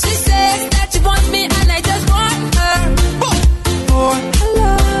 She says that she wants me and I just want her. For her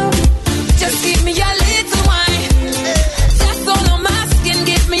love, just give me a little wine. Just on my skin,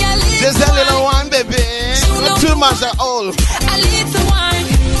 give me a little Just a little one, baby. Not too much at all. A little wine.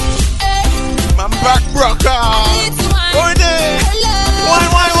 My back broke off. Oh, there. Wine.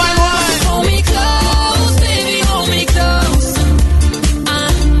 Hold me close, baby, hold me close.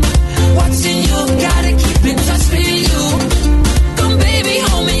 Watching you, gotta keep in touch with you. Come, baby,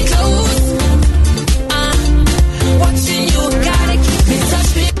 hold me close. Watching you, gotta keep in touch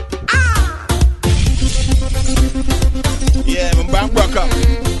with you. Yeah, my back broke up.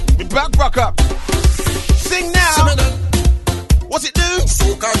 My back broke up. Sing now. What's it do?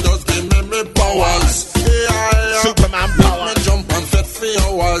 Soca just give me powers. Yeah,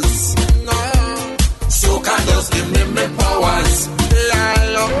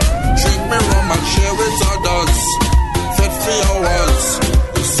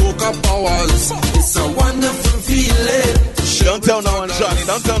 soca powers. It's a wonderful feeling. Don't tell no one, Johnny.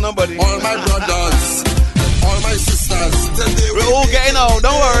 Don't tell nobody. All my brothers, all my sisters, we're all getting old.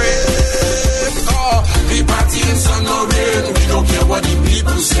 Don't worry. We party in sun or rain. We don't care what the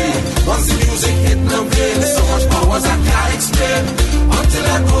people say. Once the music hit the vein, so much powers I can't explain. Until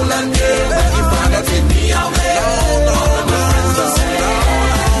I go and day, when the father take me away.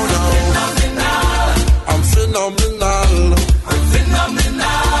 I'm phenomenal. I'm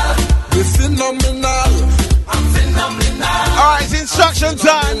phenomenal. We're phenomenal. I'm phenomenal. Alright, it's instruction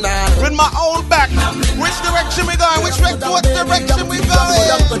time. With my old back. Which direction we going? What direction we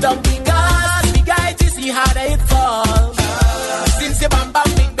going? Because the guy to see how they fall. Since the bam bam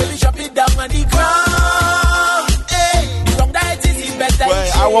big baby shop it down on the ground. Hey, the wrong guy to see better.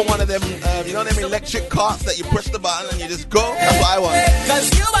 Wait, I want one of them, you know them electric carts that you push the button and you just go? That's what I want.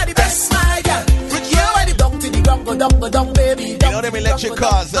 Cause you are the best, my girl. You are the down to the ground, go down, baby. You know them electric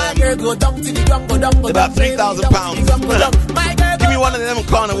cars, my girl go down to the ground, go down, about £3,000. Give me one of them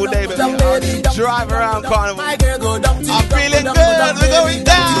Carnival day, baby. Drive around Carnival. My girl go down to the I'm feeling good. We're going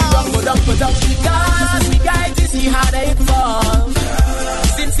down. Because we guys to see how they fall.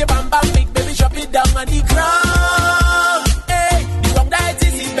 Since the bam bam big baby shop it down on the ground. Hey, the wrong that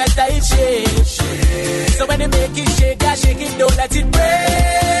is it better it shake. So when they make it shake, yeah, shake it, don't let it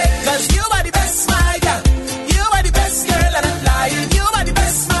break. Cause you are the best, my girl. You are the best girl and I'm lying. You are the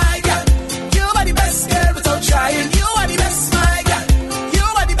best, my girl. You are the best girl without trying. You are the best, my girl. You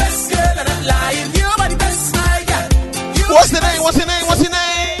are the best girl and I'm lying. You are the best, my girl. What's the name? What's the name? What's the name?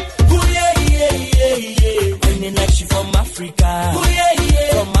 Ooh, yeah, yeah, yeah, yeah. When like she from Africa. Ooh, yeah,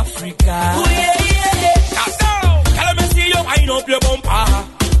 yeah. From Africa. Ooh, yeah, yeah, yeah. Now, tell me see you wind up your bumper.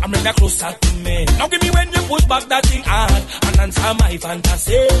 I'm bring that closer to me. Now give me when you push back that thing hard and answer my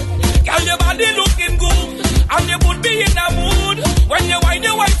fantasy. Girl, your body looking good and you would be in the mood when you wind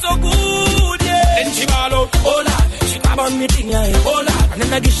your wife so good, yeah. Then she ball out, oh Lord, she grab on me thing, yeah, oh Lord. And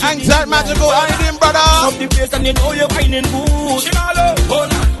then I give she Anxiety magical, how you doing, brother? Up the place and you know you're whining good. She ball out, oh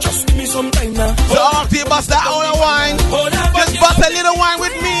Lord, just give me some time now. So after you bust that on a wine, just bust a little wine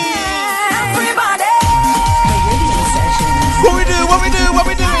with me. Everybody. What we do? What we do? What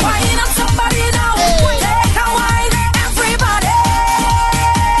we do? Wine up somebody now. Take a wine, everybody.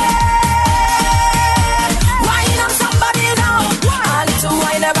 Wine up somebody now. A little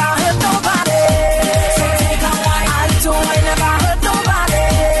wine never hurt nobody. So take a wine. A little wine never hurt nobody.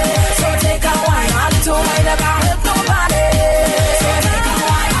 So take a wine. A little wine never hurt nobody. So take a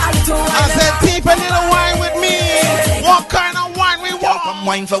wine. A little wine. I said, keep a little wine with me. What kind of wine we want? Come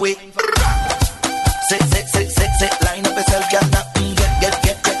wine for we. Sit, line up yourself, girl. Get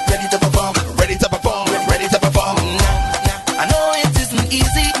ready to perform. Ready to perform. Ready to perform. I know it isn't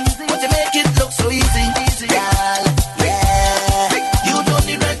easy, but you make it look so easy, girl. Yeah, you don't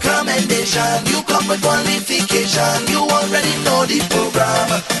need recommendation. You come with qualification. You already know the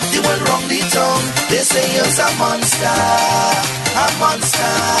program. You will run the tongue. They say you're a monster, a monster.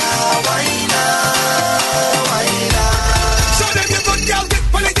 Why not? Why not? So then you good girl, dip,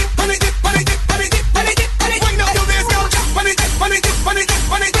 pon it, dip, pon it, dip, pon it, dip, pon it, dip, pon it, dip, pon it. Wind up your waist, girl, jump, pon it, dip, pon it, dip, pon it, dip,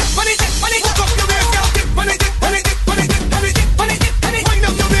 pon it, dip, pon it, dip, pon it. Hook up your waist, girl, dip, pon it, dip, pon it, dip, pon it, dip, pon it, dip, pon it, dip, pon it. Wind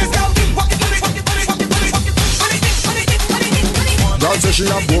up your waist, girl, dip, walk it, pon it, walk it, pon it, walk it, pon it, walk it, pon it, dip, pon it, dip, pon it, dip, pon it. Girl say she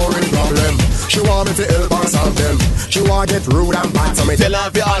a boring problem. She want me to help her solve them. She want get rude and bad, so me Tell her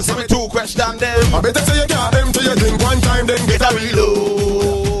if you answer me 2 questions, then I better say you can't empty your drink one time, then get a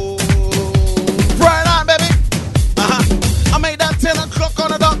reload. right on, baby. I made that 10 o'clock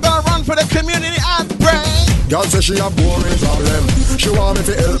on the dot. Gonna run for the community and pray. Girl say she a boring problem. She want me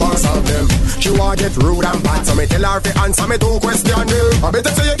to help her solve them. She want get rude and bad, so me tell her to answer me 2 questions. I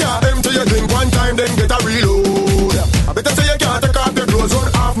better say you can't empty your drink one time, then get a reload. I better say you can't take off your clothes,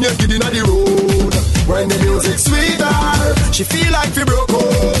 run half naked inna the road. When the music's sweeter, she feel like she broke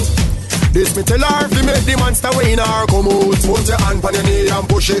out. This me tell her if you make the monster way in her come out. Put your hand on your knee and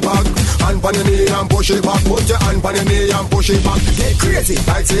push it back. Hand on your knee and push it back. Put your hand on your knee and push it back. Get crazy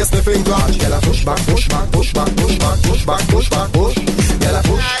like say sniffing glass. Yella push back, push back, push back, push back, push back, push back, push. Yella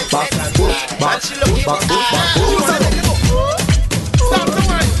push back, push back, push back, push back, push back. Stop the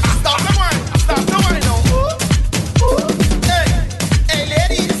wine. Stop the wine. Stop the wine now. Hey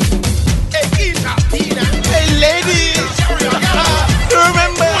ladies. Hey Keisha. Hey ladies.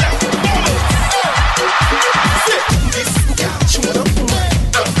 Remember.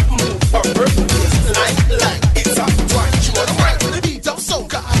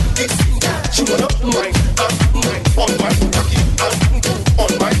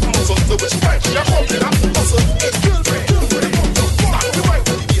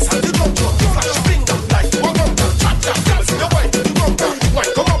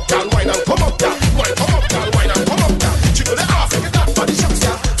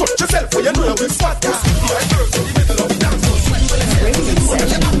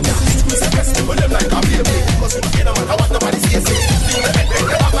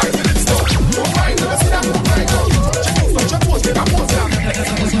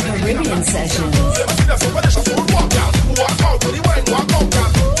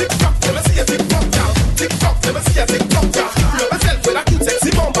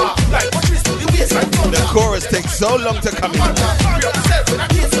 takes so long to come in.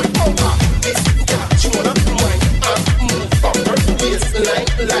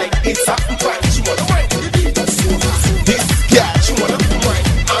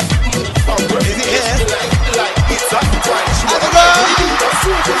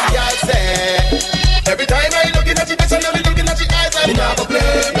 Every time I looking at you, bitch, I'm looking at your eyes. Me nah go play,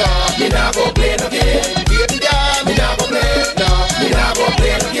 no. Me nah go play no game. Baby girl, me nah go play, no. Me nah go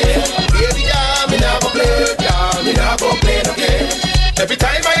play no game. Baby girl, me nah go play, no. Me nah go play no game. Every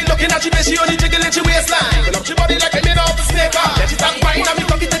time I looking at you, bitch, she only jiggle at your waistline. Fill up your body like I made off the snake off. Let you start wine and me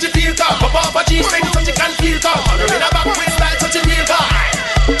cocky till you feel calm. Pop off a G-string so you can feel calm. On her in a back waistline so you real calm.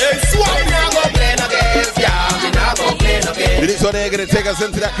 Hey, swap, me nah go play no games, yeah. Me nah go play no games. This one they're gonna take us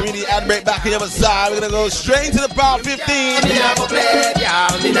into that community ad break back on the other side. We're gonna go straight to the Power 15.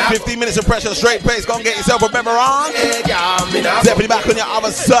 15 minutes of pressure, straight pace. Go and get yourself a member on. Definitely back on your other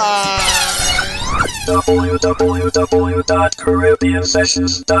side.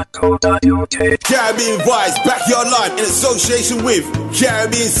 www.caribbeansessions.co.uk Caribbean Vibes Backyard Live in association with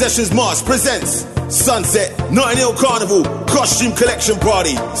Caribbean Sessions Mars presents Sunset Notting Hill Carnival Costume Collection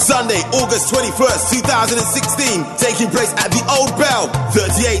Party, Sunday, August 21st, 2016, taking place at the Old Bell,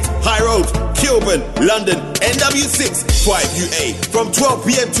 38 High Road, Kilburn, London, NW6 5UA, from 12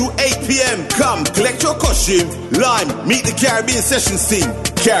 p.m. to 8 p.m. Come, collect your costume, lime, meet the Caribbean Sessions team.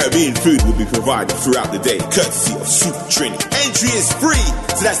 Caribbean food will be provided throughout the day, courtesy of Super Trini. Entry is free,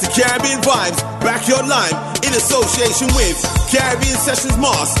 so that's the Caribbean Vibes Backyard Lime in association with Caribbean Sessions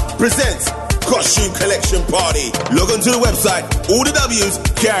Mars presents Costume Collection Party. Log on to the website, all the W's,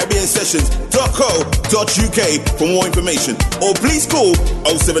 caribbeansessions.co.uk for more information. Or please call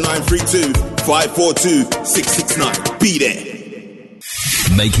 07932 542 669. Be there.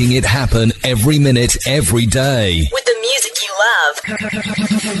 Making it happen every minute, every day. With the music you love.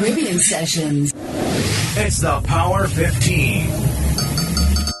 Caribbean Sessions. It's the Power 15.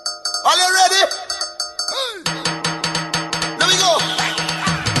 Are you ready? Let me go.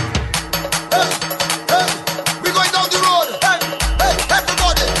 We're going down the road.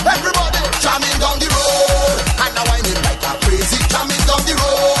 Everybody, jamming down the road. And now I'm in like a crazy, jamming down the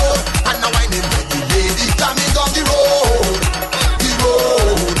road. And now I'm in like a lady, jamming down the road. The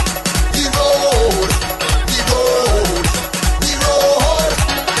road, the road, the road, the road,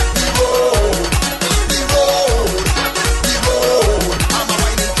 the road, the road, the road. I'm a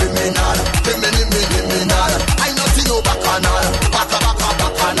whining criminal, criminal. I not see no bacchanal,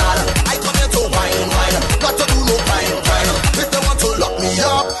 bacchanal. I come here to wine, not to do no crime. If they want to lock me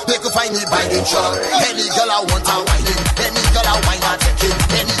up, they could find me by the truck. Any girl I want a whining, any girl I wine a taking,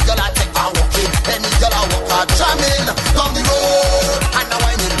 any girl I take a walking, any girl I walk a jamming down the road. And now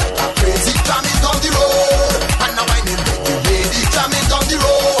I'm in like a crazy, jamming down the road. And now I'm in like a lady, jamming down the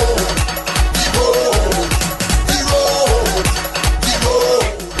road. The road, the road, the road.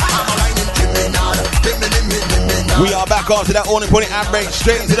 I'm a whining criminal, criminal. We are back after that all important ad break,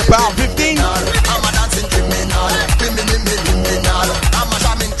 straight into the Power 15. I'm a dancing criminal, criminal. I'm a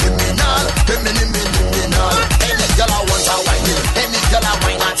jamming criminal, criminal. Any girl I want a whining, any girl I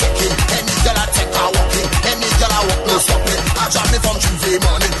wine a taking, any girl I take a walking, any girl I walk no stopping. I jam me from Tuesday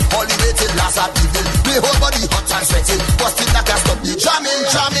morning, all the way till last evening. My whole body hot and sweating, but still I can't stop the jamming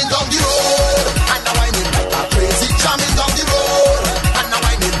down the road. And now I'm in like a crazy, jamming down the road. And now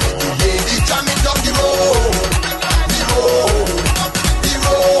I'm in like a lady, jamming down the road. The road, the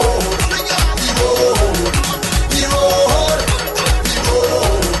road, the road, the road, the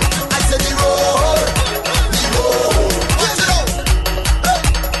road. I said the road, the road. Get it up.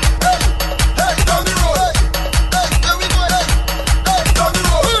 Hey, down the road. Hey, there we go. Hey, down the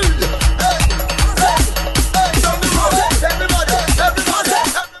road. Hey, down the road. Everybody.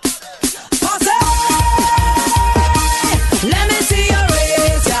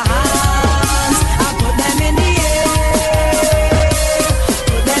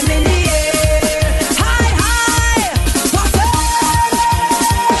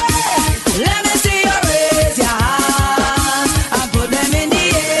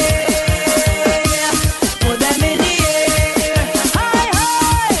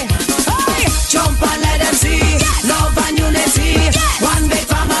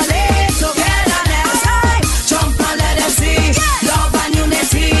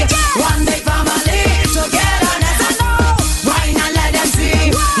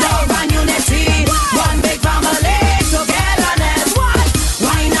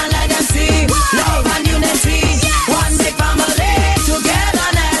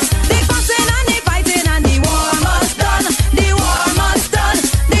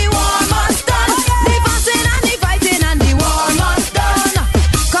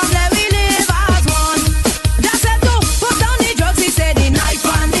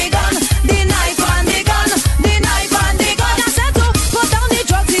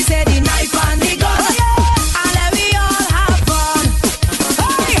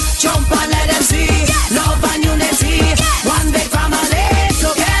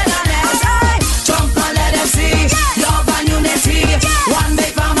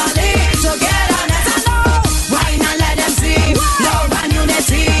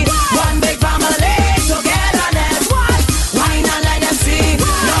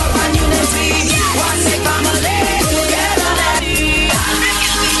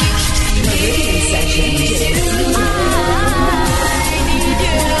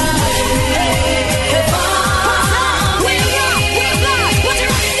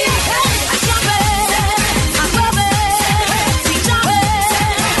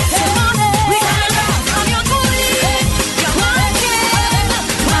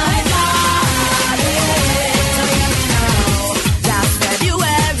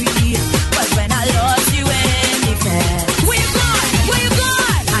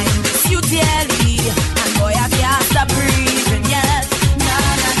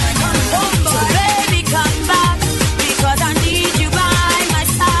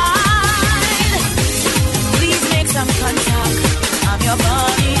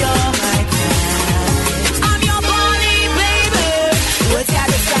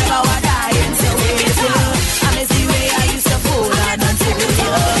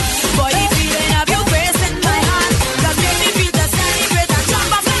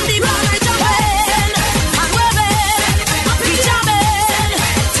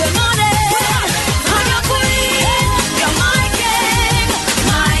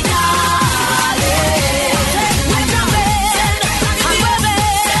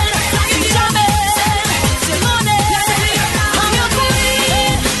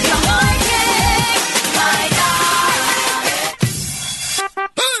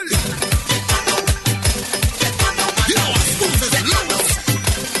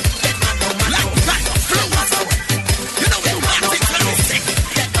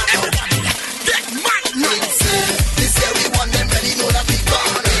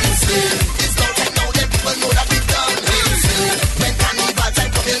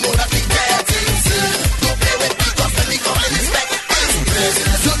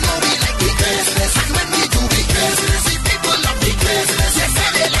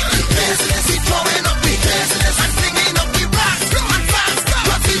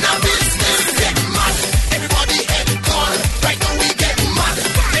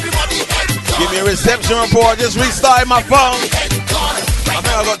 Give me a reception report. Just restarted my phone. I think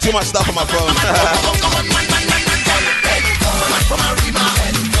I got too much stuff on my phone.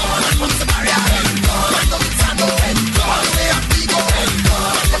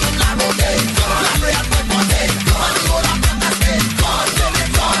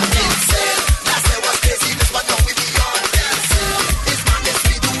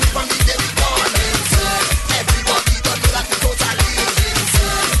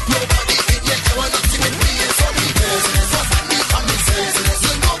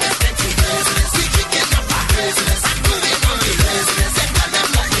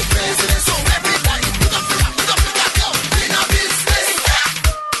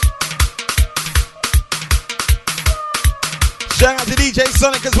 Shout out to DJ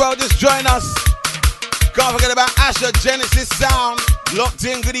Sonic as well, just join us. Can't forget about Asher, Genesis Sound. Locked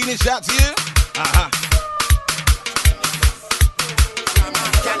in, good evening, shout to you.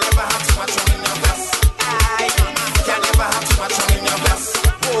 Can never have too much rum in your glass. Can never have too much rum in your glass.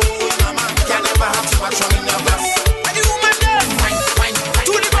 Oh, mama, can never have too much rum in your glass. And the woman there, wine, wine,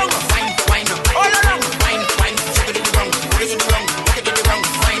 to the ground, wine, wine, all around, wine, wine, to the ground, to the ground, to the ground,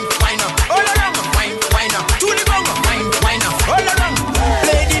 wine, wine, all around, wine, wine, to the ground, wine, wine, all around.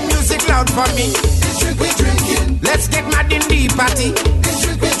 Play the music loud for me. We're drinking. Let's get mad in the party.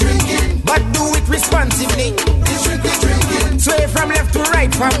 We're drinking, but do it responsibly. We're drinking. Sway from left to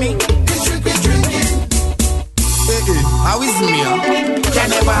right for me. How is me? Can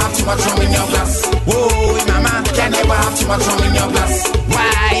never have too much rum in your glass. Whoa, mama, can never have too much rum in your glass.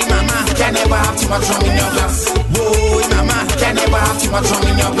 Why, mama, can never have too much rum in your glass. Whoa, mama, can never have too much rum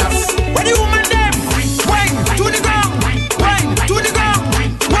in your glass. When the woman them, wine to the ground, wine to the ground,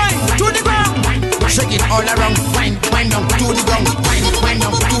 wine to the ground. Shake it all around, wine down to the ground, wine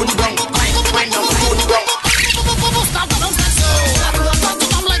down to the ground, wine down to the ground.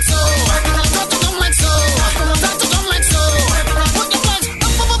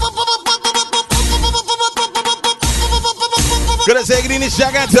 Gonna take it in this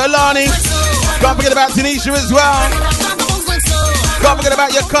shout out to Alani. Can't forget about Tanisha as well. Can't forget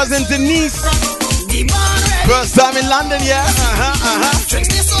about your cousin Denise. First time in London, yeah.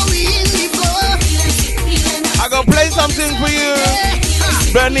 I gonna play something for you.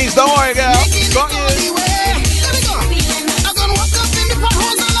 Bernice, don't worry, girl. Got you.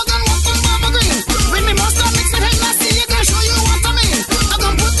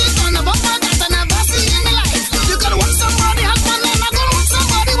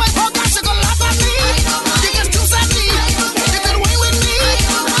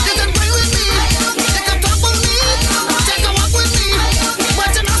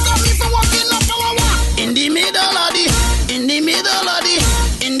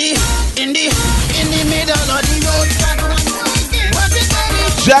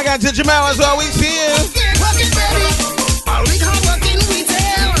 Shout out to Jamal as well, we see you. All week hard working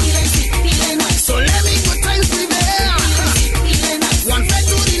retail. So let me put time prevail. One flight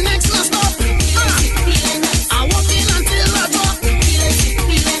to the next, no stop. I walk in until I drop.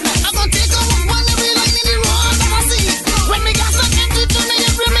 I gon' take a walk on every line in the road that I see. When me gas up empty to me,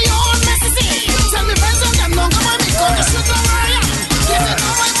 you bring me your own message. Tell me friends and them don't come on me, cause the shit are where I am. Get it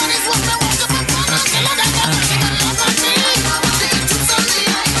all right to this one, I walk up and down until I got that shit and love at me.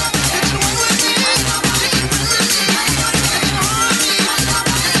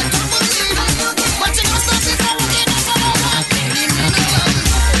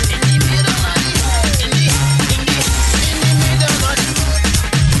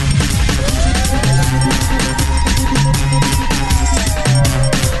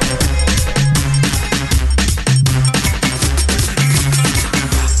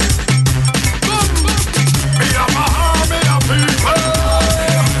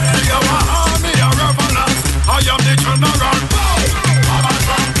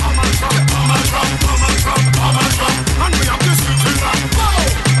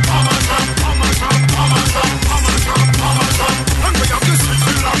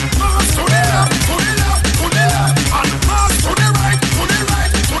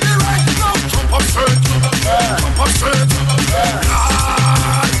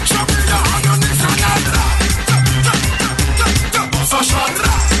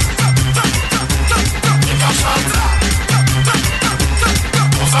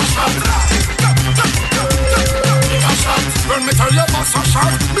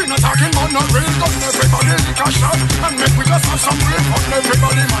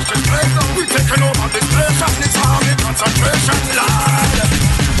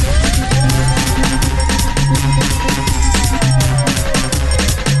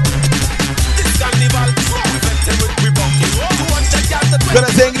 This carnival, we went with we bumping. 200 yards Gonna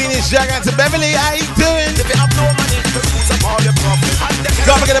take this shout out to Beverly. How you doing?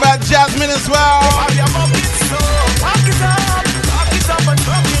 Don't forget about Jasmine as well.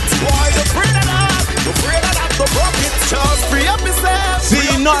 See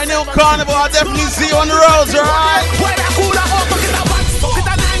you Notting Hill Carnival. I'll definitely see you on the roads, alright?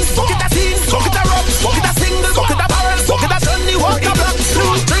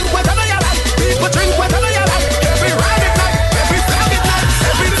 Drink whatever you like. Every ride at night, every flag at night,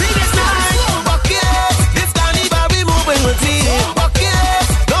 everything is nice. Bucket, this carnival we moving with it. Bucket,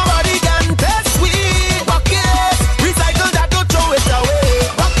 nobody can test we. Bucket, recycle that, don't throw it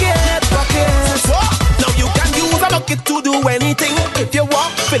away. Bucket, bucket. Now you can use a bucket to do anything. If you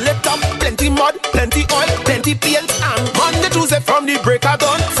want, fill it up, plenty mud, plenty oil, plenty paint, and Monday, Tuesday from the break of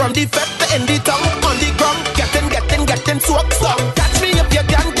dawn, from the fed to end the town, on the ground, getting soaked. Catch me if you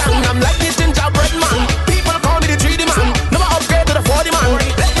can. I'm like the gingerbread man. People call me the 3D man. Never upgrade to the 40 man.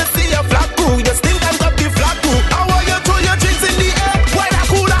 Let me see your flag crew. You stink and got the flag crew. I want you throw your drinks in the air. While I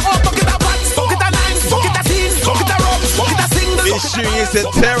cooler up, bucket of hot, bucket of nine, bucket of teen, bucket of rum, bucket of single. This shit is a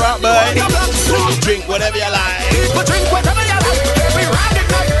tear up, boy. Drink whatever you like. People drink whatever you like. Every ride at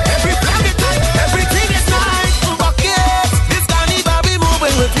night, every flag at night, everything is nice. Bucket, this carnival be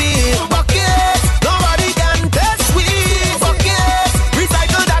moving with me. Bucket, nobody can test we. Bucket,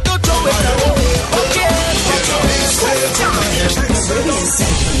 recycle that, don't throw it away. Bucket,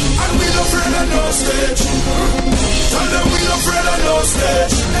 and we no afraid of no stage. Tell them we no afraid of no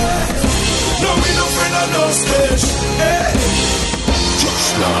stage. No, we no afraid of no stage.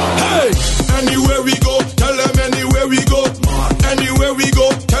 Hey, anywhere we go, tell them anywhere we go. Anywhere we go,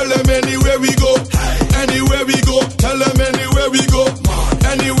 tell them anywhere we go. Anywhere we go, tell them anywhere we go.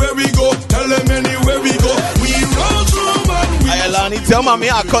 Anywhere we go, tell them anywhere we go. We roll through, man. Hey, Alani, tell mommy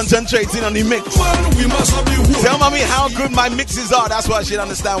I'm concentrating on the mix. Tell mommy how good my mixes are. That's why she'll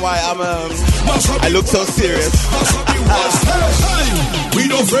understand why I look so serious. We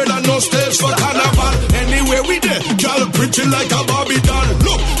don't afraid of no stage for carnival. Anywhere we there, girl pretty like a Barbie doll.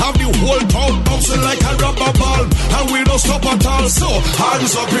 Look, have the whole town bouncing like a rubber ball, and we don't stop at all. So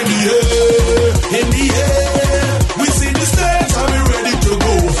hands up in the air, in the air. We see the stage and we ready to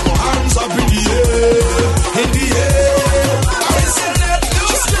go. Hands up in the air, in the air. I say let's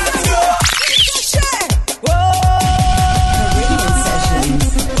go.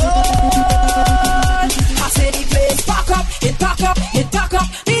 I say the place back up, it back up, it back up.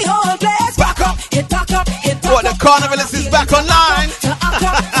 The whole place back up, it back up, it back up. What, the carnivalist is back online?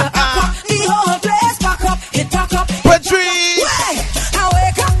 The whole place back up, it back up. Patrice! I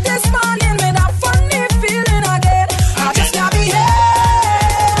wake up this morning with a funny feeling again. I just can't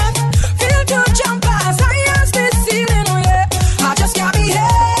behave. Feel to jump as high as the ceiling, oh yeah. I just can't behave.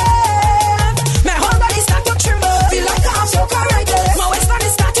 My whole body start to tremble. Feel like I'm so courageous. My waist body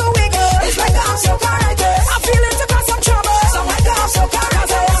start to wiggle. It's like I'm so courageous. I'm feeling to cause some trouble. So like I'm so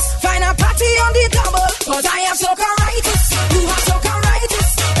courageous. Find a party on the double. Cause I am so courageous. You are so courageous.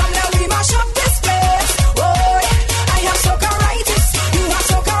 Come now we mash up this place. Oh, I am so courageous. You are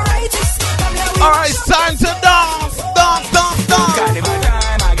so courageous. Come now we Alright, it's time to dance. Dance, dance, dance. Got it my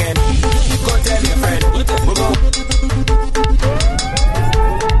time again. Go tell your friend.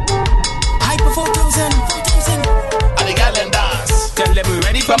 Hyper 4,000. And the gal and dance. Tell them we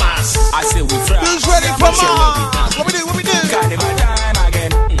ready for mass. I say we fry. Who's ready for mass? What we do? What we do? Got it my time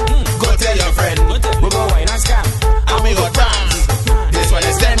again. Go tell your friend. We go wine and scam. And we go dance. This one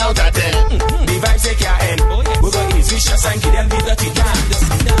is 10 out of 10. The vibes take your end. We go easy shots and give them the dirty dance.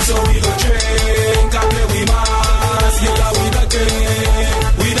 So we go drink and play with mass. Yeah, we dirty.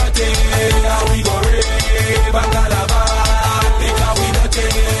 We dirty. And we go rave and galavan. Because we dirty.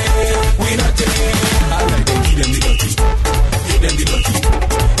 We dirty. Alright, then give them the dirty. Give them the dirty.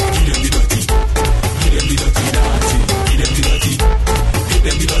 Give them the dirty. Give them the dirty dancing. Give them the dirty. Give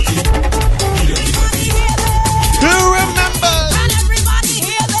them the dirty. Give them the dirty. Who remembers?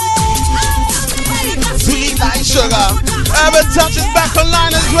 Sweet like sugar. Urban Touch is back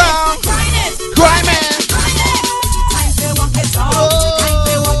online as well. Grime it.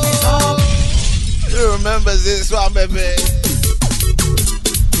 Who remembers this one, baby?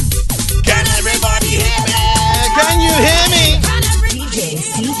 Can everybody hear me? Can you hear me? DJ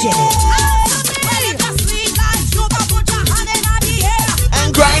CJ. And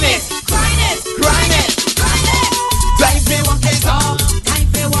grind it. Grind it. Time for walk it up. Time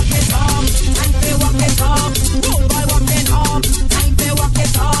for walk it up. Time for walk it up. Boy, walk it up. Time for walk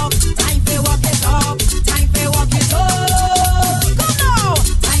it up. Time for walk it up. Time for walk it up. Come now.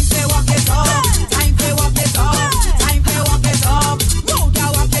 Time for walk it up. Time for walk it up. Time for walk it up. Road ya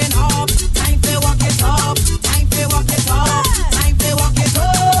walking up. Time for walk it up. Time for walk it up. Time for walk it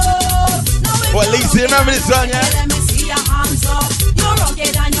Well, Lisa, remember this song, yeah? Let me see your hands up. You're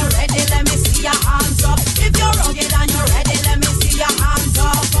rugged and you're ready. Let me see your hands up. If you're rugged and you're ready, let me see your hands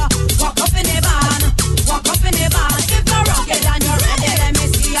up. Walk up in the van. Walk up in the van. If you're rugged and you're ready, let me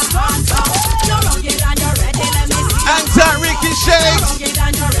see your hands up. You're rugged and you're ready. Let me see. Anti Ricky Shakes.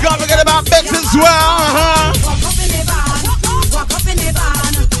 Can't forget about Bex as well. Walk up in the van. Walk up in the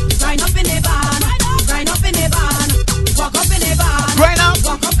van. Grind up in the van. Grind up in the van. Walk up in the van. Grind up.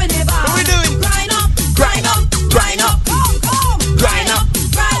 Walk up in the van. What we doing? Grind up. Grind up. Grind up. Grind up.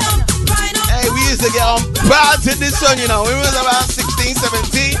 Grind up. Grind up. Hey, we used to get on bad to this song, you know. We was about 16,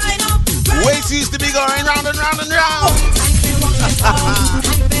 17. Waist used to be going round and round and round.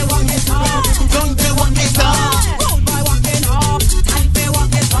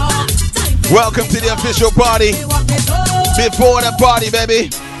 Welcome to the official party. Before the party, baby.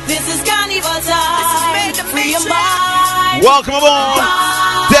 This is carnival time. Free your mind. Welcome aboard.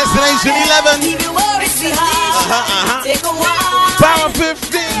 Destination 11. Leave your worries behind. Take a walk. Power 15.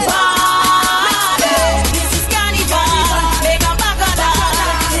 This is carnival. Make a bacana.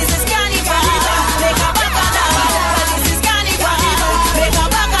 This is carnival. Make a bacana. This is carnival. Make a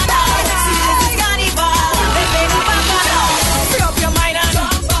bacana. This is carnival. Make a bacana. Free up your mind and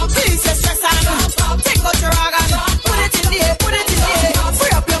release your stress and take out your rag and put it in the air. Put it in the air.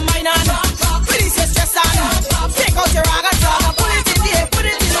 Free up your mind and release your stress and take out your rag and put it in the air. Put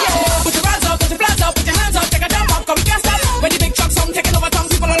it in the air. Put your hands up. Put your flags up. Put your hands up. Take a jump up. Come can't stop. When the big trucks come taking over town,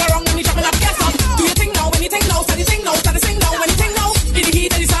 people all around when you jumping up, yes up. Do you think now? When you think now, study sing now, study sing now. When you think now, in the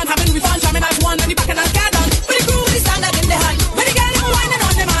heat and the sun, having we fun, jamming as one, and the back and the garden. With the crew, with the standard in the hand, with the girl whining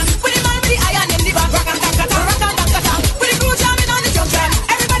on the man, with the man with the iron in the back, rock and tankata, rock and tankata. With the crew jamming on the junction,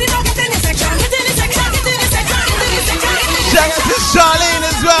 everybody now get in the section, get in the section, get in the section, get in the section. Shout out to Charlene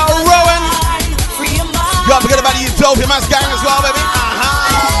as well, Rowan. Can't forget about the Utopia Mass Gang as well, baby.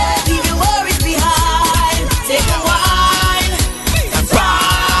 Leave your worries behind, take a wine and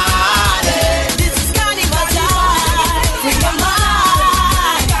party. This is carnival time. Free your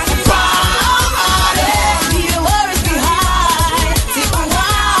mind and party. Leave your worries behind, take a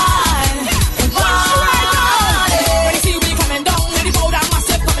wine and party. When you see we coming down, when the powder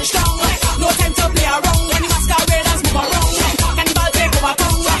massive coming strong, no time to play around. When the masqueraders move around, cannibal take over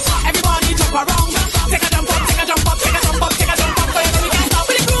town. Everybody jump around, take a jump up, take a jump up, take a jump up, take a jump up. We can't stop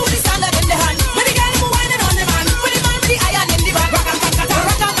with the crew, with the standard in the hand, with the girl whining on the man, with the man with the iron in the back, rock and tankata,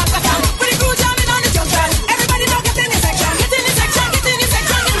 rock and tankata. With the crew jamming on the junction, everybody now get in the section, get in the section, get in the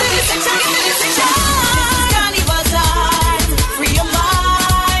section, get in the section, get in the section. This is carnival time, free your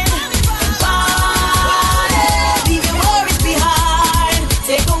mind and party. Leave your worries behind,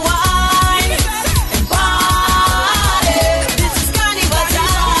 take a wine and party. This is carnival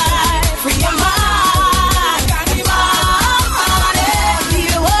time, free your mind and party.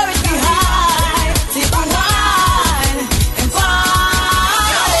 Leave your worries behind, take a wine and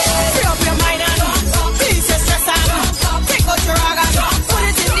party. Free up your mind and release your stress and take out your rag and put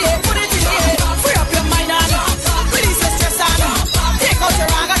it in the air, put it in the air. Free up your mind and release your stress and take out your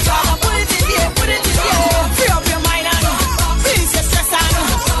rag and put it in the air, put it in the air. Free up your mind and release your stress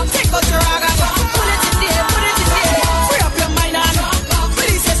and take out your rag and put it in the air, put it in the air. Free up your mind and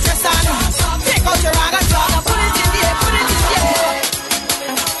release your stress and take out your rag and put it in the air, put it in the air.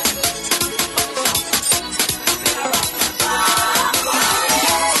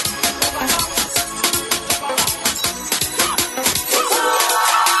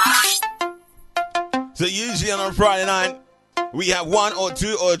 So usually on a Friday night, we have 1 or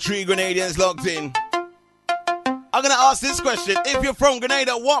 2 or 3 Grenadians locked in. I'm gonna ask this question. If you're from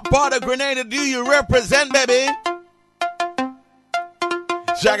Grenada, what part of Grenada do you represent, baby?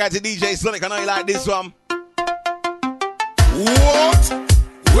 Shout out to DJ Sonic, I know you like this one. What?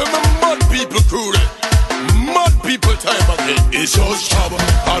 Where my mud people crew it? Mud people time again. It's just trouble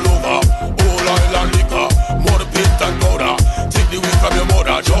all over. All island liquor, more pit and powder. Take the weed from your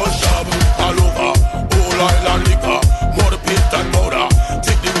mother. Just trouble all over. All island liquor, more pit and powder.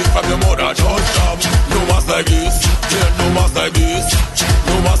 Take the weed from your mother. Just trouble. No mass like this, yeah, no mass like this.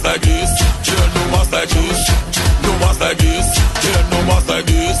 No mass like this, yeah, no mass like this. No mass like this, yeah, no mass like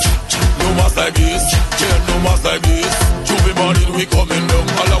this. No mass like this, yeah, no mass like this. Juve morning we coming down,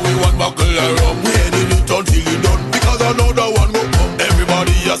 all we want buckle around. We ain't it until it done, because another one will come.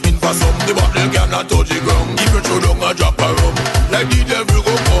 Everybody asking for some, the bottle cannot touch the ground. If you throw down a drop of rum, like the devil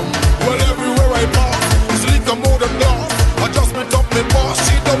go come. Well, everywhere I pass, it's liquor more than glass. I just met up my boss,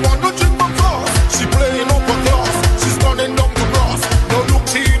 she don't want to drink my glass. She playing up a glass, she's turning down the brass. No look,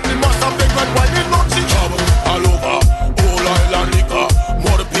 she in the master big and why they not see trouble all over. All island liquor,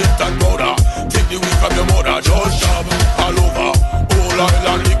 more pit and powder. Take the weed from your mother, just trouble all over. All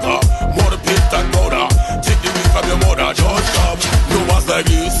island liquor, more pit and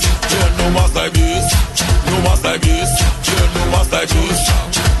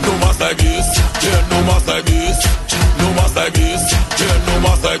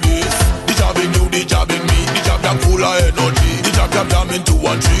mass like this. The job in you, the job in me. The job full of energy. The job in 2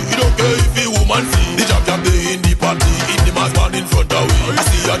 and 3. You don't care if a woman see. The job they in the party. In the mass man in front of we. I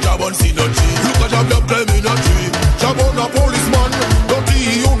see a job on synergy. Look at job climbing a tree. Job on a policeman.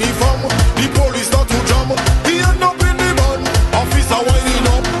 Dirty uniform. The police start to jam. He end up in the van. Officer winding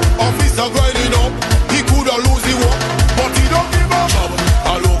up. Officer grinding up. He coulda lose the work, but he don't give up. Job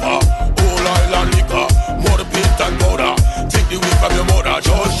all over. Whole island liquor. More paint and powder. Take the weed from your mother.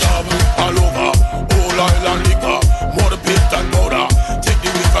 Just job all over. Whole island liquor. More paint and powder. Take the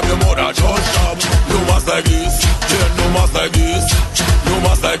weed from your mother. Just job. No mass like this. Yeah, no mass like this. No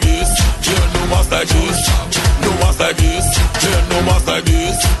mass like this. Yeah, no mass like this. No mass like this. Yeah, no mass like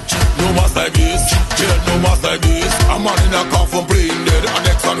this. No mass like this. Yeah, no mass like this. A man in a car from playing dead. An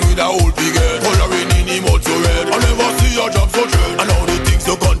ex-man with a old big head. Coloring in him out to red. I never see a job so dread. And now the things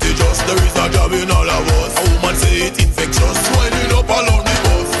so contagious. There is a job in all of us. A woman say it infectious. Swelling up along the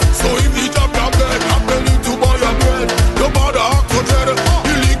bus. So if the job dead, I'm ready to buy a bread. No matter how to dread.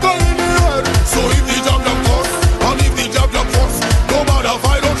 Illegal in the head. So if the job cost, and if the job cost, no matter if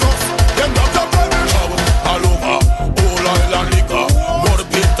I don't trust. Them job job all over. Whole island liquor. More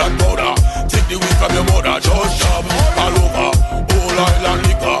paint and powder. Take the weed from your mother. Just job all over. Whole island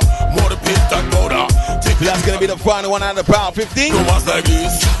liquor. More paint and powder. That's gonna be the final one out of the Power 15. No mass like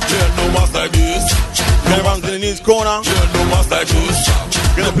this. Yeah, no mass like this. Gonna run to the news corner. Yeah, no mass like this.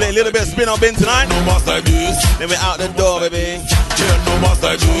 Gonna play a little bit of spin on bin tonight. No mass like this. Then we're out the door, baby. Yeah, no mass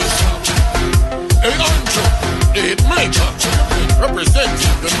like this. Hey, Andrew, the hit maker,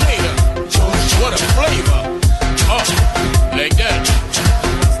 representing the mayor. What a flavor. Oh, like that.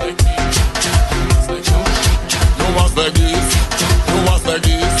 No mass like this. No mass like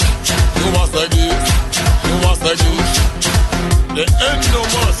this. No mass like this. No mass like this. There ain't no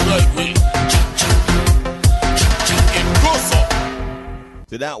mass like me. It goes up.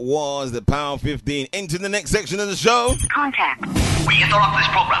 So that was the Power 15. Into the next section of the show. Contact. We interrupt this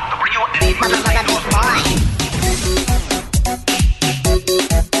program to bring you an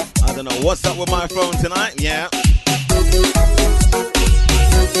I don't know what's up with my phone tonight. Yeah.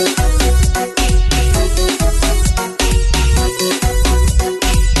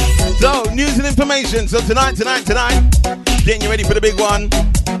 So, news and information. So tonight, getting you ready for the big one.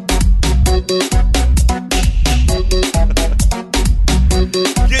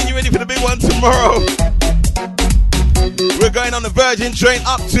 Getting you ready for the big one tomorrow. We're going on the Virgin train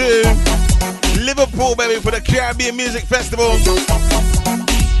up to Liverpool, baby, for the Caribbean Music Festival.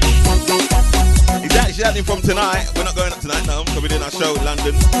 It's actually happening from tonight. We're not going up tonight, no, because we're doing our show in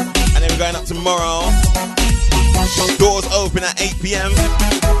London. And then we're going up tomorrow. Doors open at 8 p.m.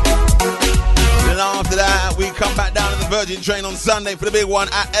 Then after that, we come back down to the Virgin train on Sunday for the big one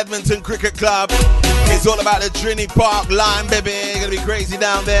at Edmonton Cricket Club. It's all about the Trinity Park line, baby. Gonna be crazy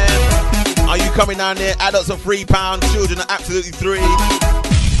down there. Are you coming down there? Adults are £3, children are absolutely free.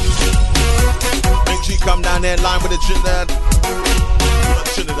 Make sure you come down there, line with the Trinidad.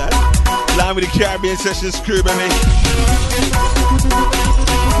 Line with the Caribbean Sessions crew, baby.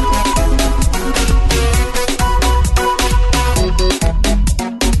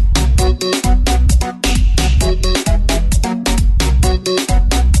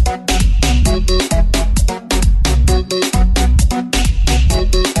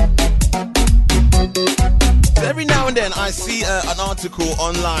 Every now and then I see an article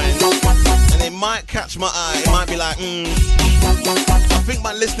online and it might catch my eye. It might be like, I think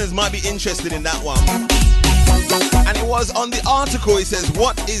my listeners might be interested in that one. And it was on the article, it says,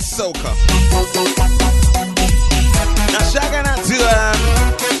 what is soca? Now shout out to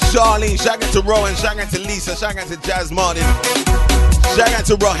Charlene, shout out to Rowan, shout out to Lisa, shout out to Jazz Martin, shout out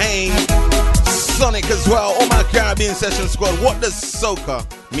to Rahane, Sonic as well, all my Caribbean Session squad. What does soca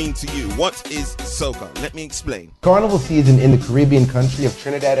mean to you? What is soca? Let me explain. Carnival season in the Caribbean country of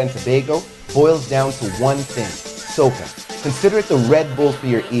Trinidad and Tobago boils down to one thing: soca. Consider it the Red Bull for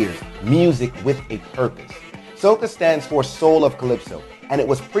your ears, music with a purpose. Soca stands for Soul of Calypso, and it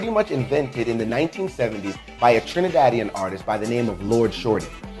was pretty much invented in the 1970s by a Trinidadian artist by the name of Lord Shorty.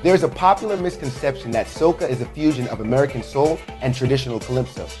 There's a popular misconception that soca is a fusion of American soul and traditional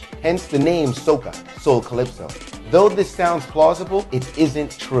calypso, hence the name soca, Soul Calypso. Though this sounds plausible, it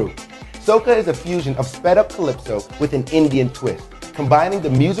isn't true. Soca is a fusion of sped-up calypso with an Indian twist, combining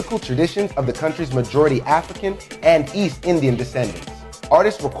the musical traditions of the country's majority African and East Indian descendants.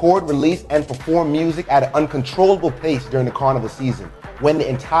 Artists record, release, and perform music at an uncontrollable pace during the carnival season, when the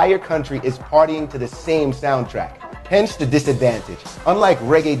entire country is partying to the same soundtrack. Hence the disadvantage. Unlike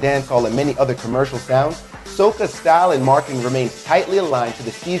reggae, dancehall, and many other commercial sounds, soca's style and marketing remains tightly aligned to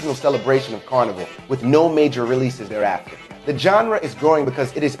the seasonal celebration of Carnival, with no major releases thereafter. The genre is growing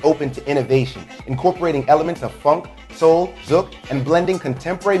because it is open to innovation, incorporating elements of funk, soul, zouk, and blending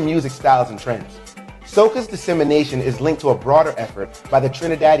contemporary music styles and trends. Soca's dissemination is linked to a broader effort by the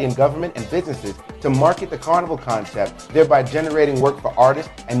Trinidadian government and businesses to market the carnival concept, thereby generating work for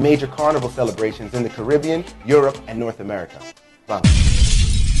artists and major carnival celebrations in the Caribbean, Europe, and North America. Bang.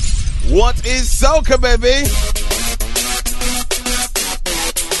 What is soca, baby?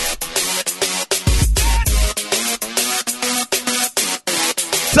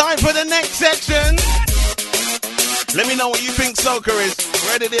 Time for the next section. Let me know what you think soca is.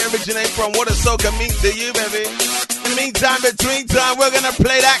 Where did it originate from? What does soca mean to you, baby? In the meantime, between time, we're gonna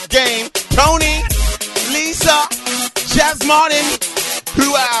play that game. Tony, Lisa, Jazz Martin,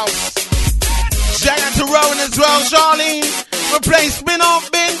 who else? Shout out to Rowan as well, Charlene. We're playing Spin Off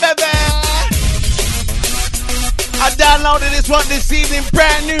Bin, baby. I downloaded this one this evening,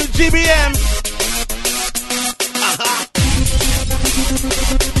 brand new GBM.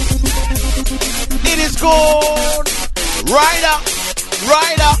 It is called Rider.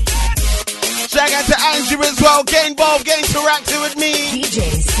 Shout out to Andrew as well. Get involved, get interactive with me.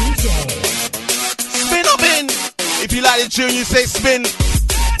 DJ CJ. Spin Up In. If you like the tune, you say spin.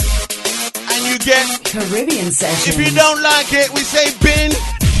 And you get Caribbean Sessions. If you don't like it, we say bin.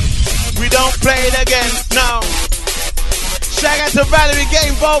 We don't play it again. No. Shout out to Valerie. Get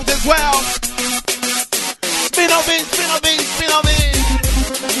involved as well. Spin Up In, spin up in, spin up in.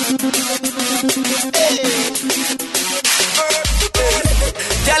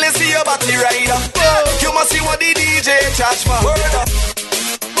 Girl, you see your body rider. You must see what the DJ charge for. Word up.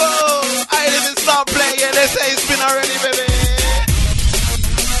 Whoa, I didn't even start playing. They say it's been already, baby.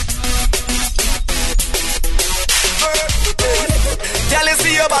 Girl, you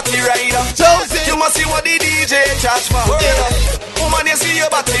see your body rider. You must see what the DJ charge for. Word up. Woman, you see your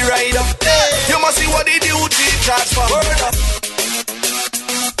body rider. You must see what the DJ charge for. Word up.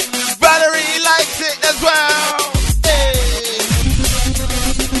 Valerie likes it as well.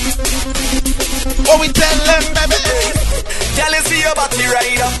 What we tell them, baby? Girl, you see your body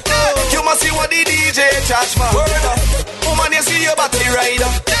rider. You must see what the DJ charge for. Word up. Woman, you see your body rider.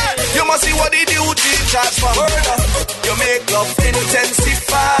 You must see what the DJ charge for. Word up. You make love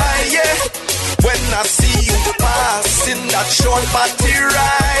intensify, yeah. When I see you passing that short body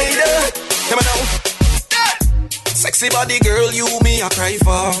ride. Come on now. Sexy body girl, you me I cry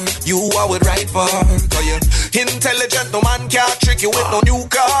for. You I would ride for. Cause you intelligent, no man can't trick you with no new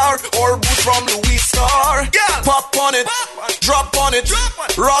car or boots from Louis Star. Yeah. Pop on it, drop on it,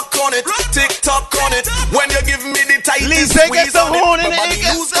 rock on it, tick tock on it. When you give me the tightest Lisa, squeeze get the on horn it, in my it, body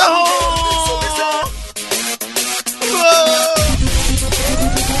get lose the control.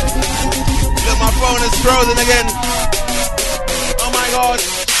 Look, my phone is frozen again. Oh my god.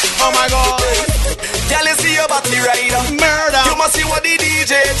 Oh my god. Girl, you see your body rider. Murder. You must see what the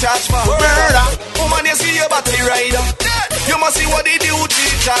DJ charge for. Murder. Woman, you see your body rider. You must see what the DJ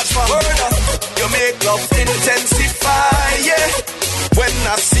charge for. Murder. You make love intensify, yeah. When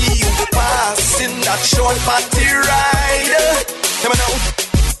I see you passing that short body ride. Come on now.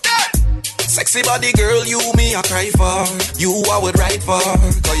 Sexy body girl, you me I cry for. You I would ride for.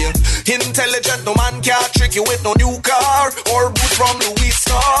 Cause you intelligent, no man can't trick you with no new car or boots from Louis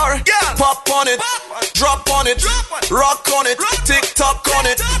Star. Yeah. Pop on it, drop on it, rock on it, tick tock on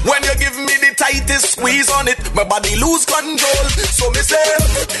it. When you give me the tightest squeeze on it, my body lose control. So me say,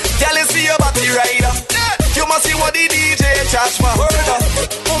 girl, you see your body rider. You must see what the DJ charge for. Word up.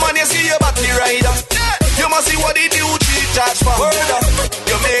 Woman, you see your body rider. You must see what the DJ charge for. Word up.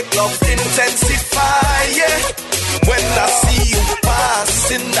 You make love intensify, yeah. When I see you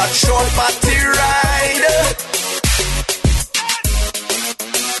passing that short body ride.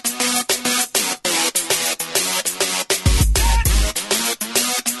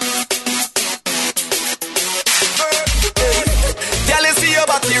 Girl, you see your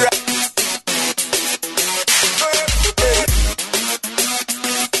body ride.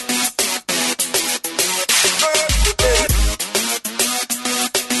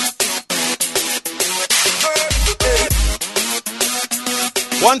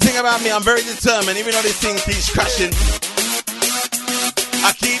 One thing about me, I'm very determined. Even though this thing keeps crashing,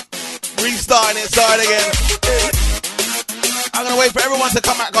 I keep restarting it, start again. I'm gonna wait for everyone to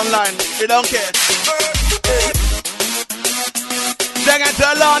come back online. You don't care. Check out to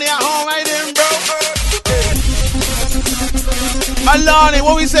Alani at home, how you doing, bro? Alani,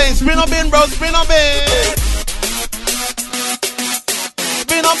 what we saying? Spin up in, bro, spin up in.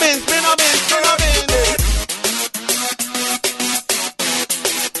 Spin up in, spin up in, spin up in.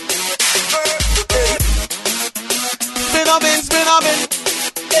 Spin up in, spin up in.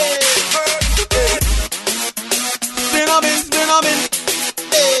 Spin up in,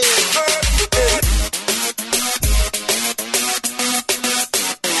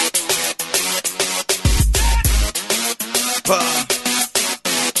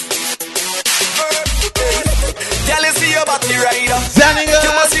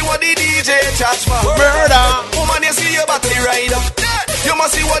 what the DJ charge for. Murder. Woman, you see your body rider. You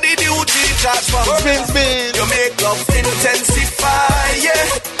must see what the duty charge for. Spin, spin. You make love intensify, yeah.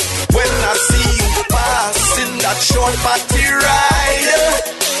 When I see you pass in that short body ride.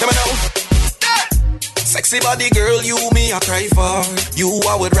 Come on now. Sexy body girl, you me I cry for. You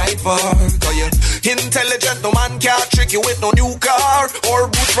I would ride for. Cause you intelligent, no man can't trick you with no new car or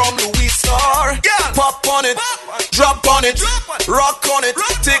boot from Louis Star. Yeah. Pop on it, drop on it, rock on it,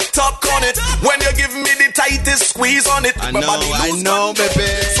 tick tock on it. When you give me the tightest squeeze on it, I know, baby.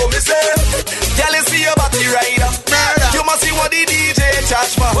 So me say, girl, you see your body rider. You must see what the DJ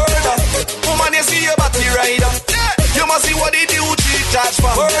charge for. Woman, you see your body rider. You must see what the duty charge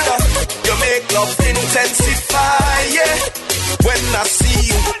for. You make love intensify, yeah. When I see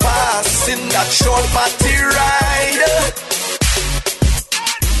you pass in that short body ride.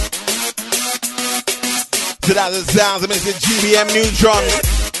 So that's the sounds of Mr. GBM Neutron.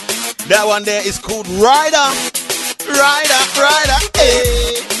 That one there is called Rider. Rider,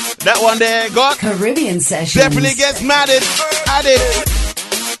 hey. That one there got Caribbean Sessions. Definitely gets added.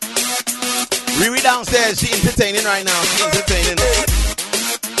 Riri downstairs, she entertaining right now. She entertaining.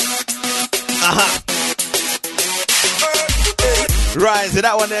 Right, so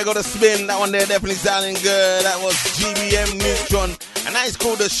that one there got a spin. That one there definitely sounding good. That was GBM Neutron. And that is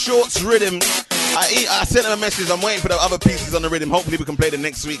called the Shorts Rhythm. I sent him a message. I'm waiting for the other pieces on the rhythm. Hopefully we can play them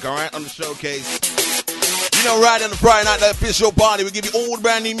next week, alright, on the showcase. You know, right on the Friday night, the official party, we give you all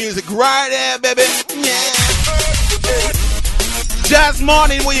brand new music right there, baby. Yeah. Jazz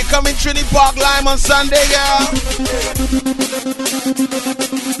morning when you come in Trinity Park Lime on Sunday, girl.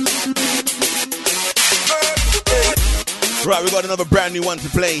 Right, we got another brand new one to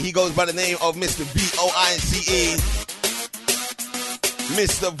play. He goes by the name of Mr. B-O-I-C-E.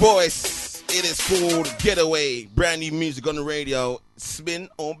 Mr. Voice. It is called Getaway. Brand new music on the radio. Spin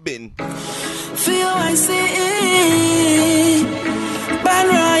or bin. Feel I see Ban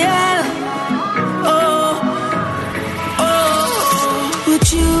Royal. Oh, would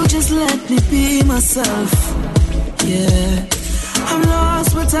you just let me be myself? Yeah, I'm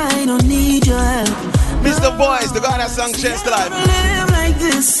lost, but I don't need your help. Mr. Voice, the guy that sung Chest Life. Live like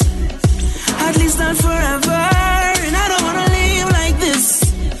this, at least not forever. And I don't wanna live like this.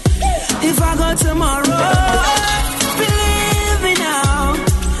 If I go tomorrow, believe me now,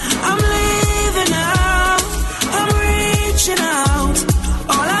 I'm leaving now, I'm reaching out,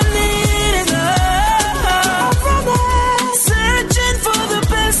 all I need is love, searching for the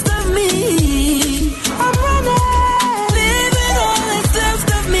best of me, I'm running, leaving all that's left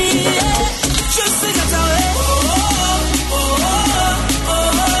of me, just to get away,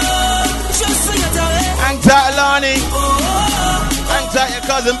 just to get away. Hang tight, Lonnie. Hang tight, your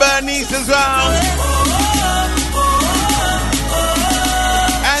cousin Bernice as well.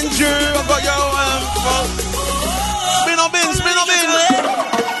 Andrew, I got your phone. Spin on bin, spin on bin.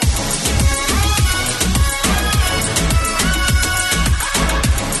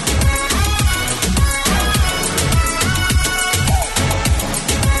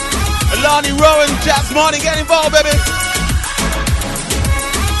 Lonnie Rowan, Jazz Morning, get involved, baby.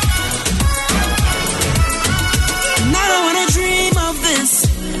 And I don't wanna dream of this,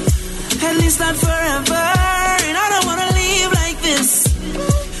 at least not forever. And I don't wanna live like this.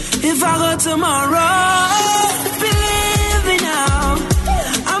 If I go tomorrow, believe me now,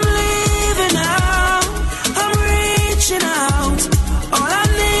 I'm leaving now, I'm reaching out, all I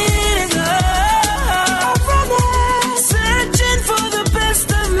need is love, searching for the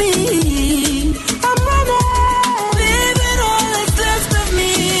best of me, I'm running, leaving all that's left of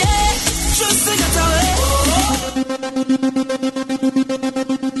me, just to get away.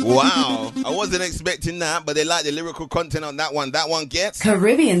 Wow, I wasn't expecting that, but they like the lyrical content on that one. That one gets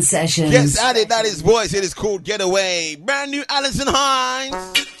Caribbean Sessions. Gets added. That is Voice. It is called Getaway. Brand new Alison Hines.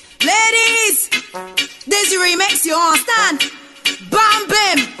 Ladies, this remix, you understand? Bam,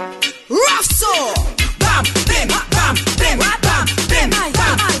 bim, rough soul. Bam, bim, bam, bim, bam, bim, bam,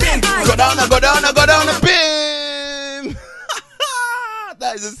 bim. Go down, go down, go down, bim.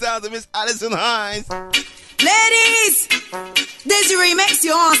 That is the sound of Miss Alison Hines. Ladies, this remix,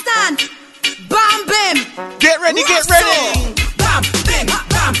 you understand? Bam, bim. Get ready, get ready. Bam, bim,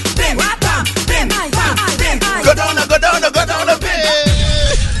 bam, bim, bam, bim, bam, bim. Go down, go down, go down, bim.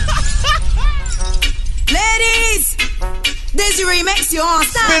 Ladies, this remix, you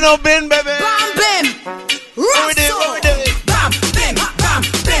understand? Spin or bin, baby. Bam, bim. Rough soul. Bam, bim, bam,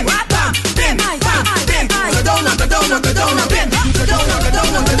 bim, bam, bim, bam, bim. Go down, go down, go down, bim. Go down, go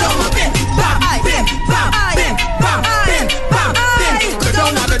down, go down, bim. Bam, bim, bam, bim, bam, bim, bam, bim. Go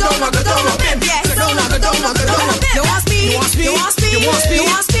down, go down, go down, bim. Go down, go down, go down, bim. You want speed? You want speed? You want speed? You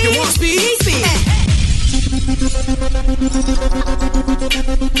want speed? You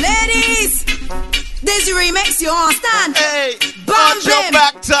remix, you understand? Hey, bam, watch your bim.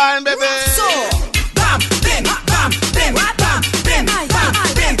 back time, baby. So, bam, bim, bam, bim, bam, bim, bam,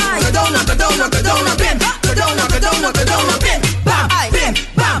 bim. Go down, bim, go down, bim. Go down, bim, bam, bim,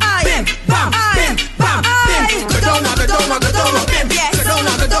 bam, bim, bam, bim, bam, bim. Go down, bim, bim.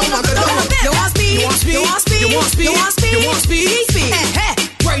 You want speed? You want speed? You want speed? You want speed? You want speed? You want speed? Speed.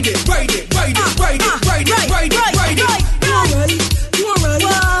 Ride it, ride it, ride it, ride it, ride it, ride it, ride it. You alright? You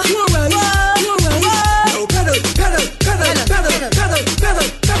alright? You alright? You alright? No, pedal, pedal, pedal, pedal, pedal, pedal,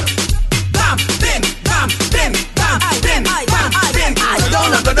 pedal. Bam, bim, bam, bim, bam, bim, bam, bim. Go down,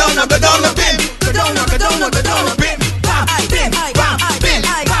 bim. Go down, bim. Bam, bim, bam, bim,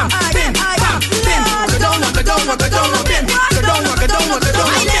 bam, bim, bim. Go down, bim.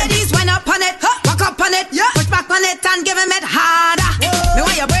 My ladies went up on it, walk up on it, push back on it and give him it harder. Me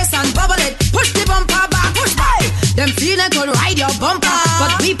want your brace and bubble it, push the bumper back, push back. Them feeling could ride your bumper,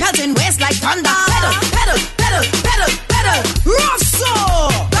 but we pelting waist like thunder. Pedal, pedal, pedal, pedal, pedal. Rough so.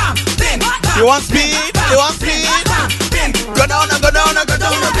 Bam, bim, bam. You want speed? You want speed? Bam, bim. Go down, go down, go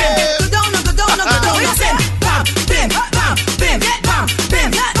down, bim. Go down, go down, go down. Listen. Bam, bim, bam, bim, bam, bim,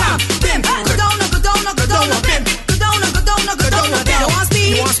 bam, bim. Go down, go down, go down, bim. Go down, go down, go down, bim. You want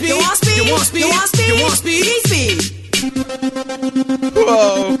speed? You want speed? You want speed? You want speed? You want speed? You want speed? Speed.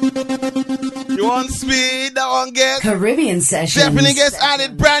 Whoa. You want speed? That one gets Caribbean Sessions. definitely gets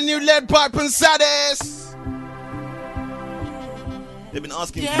added. Brand new lead pipe and Sadis. They've been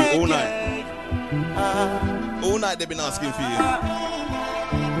asking for you all night. All night they've been asking for you.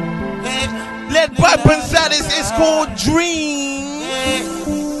 Lead pipe and Sadis is called Dream.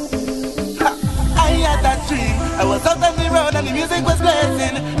 I had that dream. I was out on the road and the music was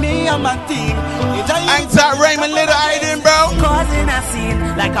blazing. Me and my team. Anti Raymond Little Aiden, bro. Causing a scene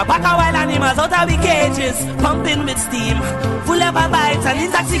like a pack of wild animals out of the cages, pumping with steam, full of bites and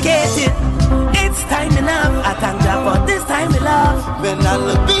intoxicated. It's time enough. I thank God for this time we love. When I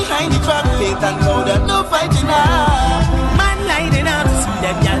look behind the traffic and know that no fighting up. Man lining up to see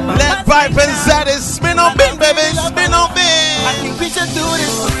them young man. Lead pipe and Sadis. Spin on bin, baby. Spin on bin. I think we should do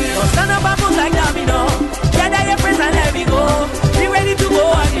this. Don't stand up and put like domino. Gather your friends and let me go. Be ready to go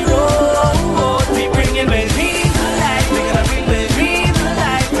on the road. We bringing with dreams to life. We gonna bring with dreams to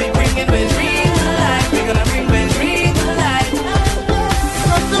life. We bringing with dreams to life. We gonna bring with dreams to life.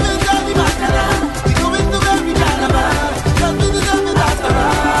 Just to be Johnny Bacala. We going to every carnival. Just to be Johnny Bacala.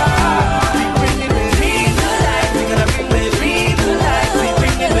 We bringing with dreams to life. We gonna bring with dreams to life. We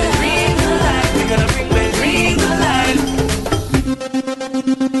bringing with dreams to life. We gonna bring with dreams to life.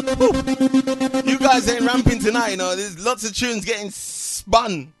 You guys ain't ramping tonight, you know. There's lots of tunes getting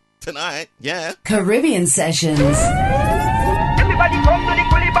spun tonight. Yeah. Caribbean Sessions. Everybody come to the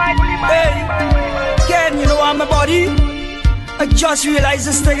Kuli Bai. Hey, Ken, you know I'm my body. I just realized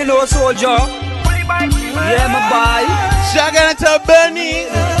this thing, you know, soldier. Yeah, my boy. Shout out to Bernie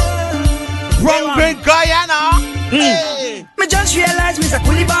from Great Guyana. Hey. Me just realized me's a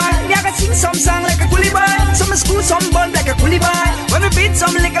Kuli Bai. Me I can sing some song like a Kuli Bai. Some school, some bun like a Kuli Bai. When me beat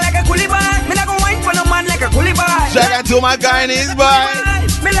some liquor like a Kuli Bai. Me not go wine for no man like a Kuli Bai. Shout out to my Guyanese boy.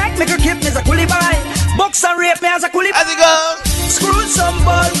 Me like make a kip, me's a Kuli Bai. Box and rape me as a Kuli Bai. How's it go? Screw some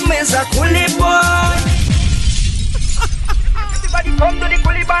bun, me's a Kuli Bai. Everybody come to the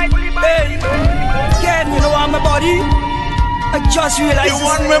Kuli Bai. Hey, Ken, you know I'm my body. I just realized. You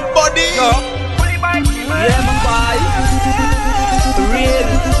want my body? Yeah, my boy. Real.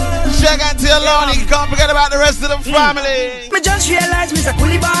 Check out to Alani. Can't forget about the rest of the family. Me just realized me's a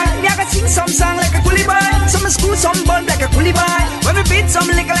Kuli Bai. Me I can sing some song like a Kuli Bai. Some school, some bun like a Kuli Bai. When me beat some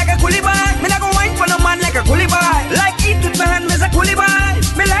liquor like a Kuli Bai. Me not go wine for no man like a Kuli Bai. Like eat with my hand, me's a Kuli Bai.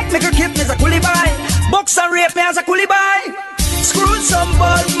 Me like make a kip, me's a Kuli Bai. Box and rape, me as a Kuli Bai. Screw some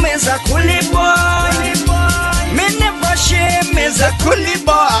bun, me's a Kuli Bai. Me never shame, me's a Kuli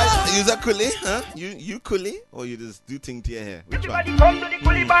Bai. You's a Kuli, huh? You Kuli? Or you just do thing to your hair? Which one? Come to the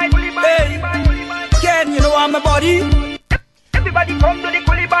Kuli Bai. Hey, Ken, you know I'm my body. Everybody come to the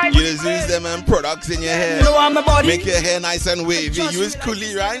Kuli Bai. You just use them and products in your hair. You know I'm my body. Make your hair nice and wavy. You is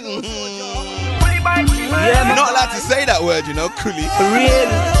Kuli, right? Mm-hmm. Yeah, you're not allowed to say that word, you know, Kuli. Real.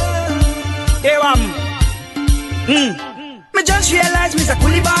 Me just realized me's a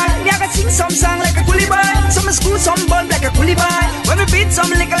Kuli Bai. Me I can sing some song like a Kuli Bai. Some school, some bun like a Kuli Bai. When me beat some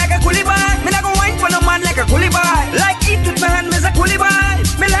liquor like a Kuli Bai. Me not go wine for no man like a Kuli Bai. Like eat with my hand, me's a Kuli Bai.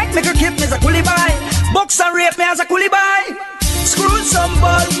 Me like make a kip, me's a Kuli Bai. Box and rape, me as a Kuli Bai. Screw some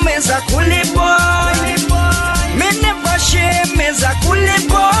bun, me's a Kuli Bai. Me never shame, me's a Kuli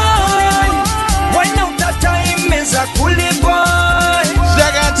Bai. Wine out that time, me's a Kuli Bai.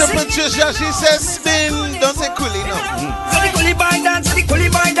 Shout out to Patricia, she says spin. Don't say Kuli, no. So the Kuli Bai dance, so the Kuli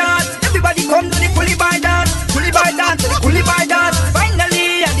Bai dance. Everybody come to the Kuli Bai dance.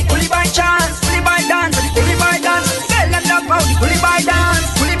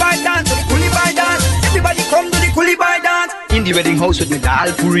 the wedding house with me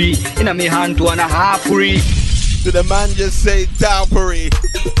doll puri. In a me hand 2.5 puri. To the man just say dowry.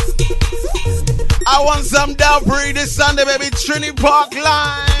 I want some dowry this Sunday, baby. Trinity Park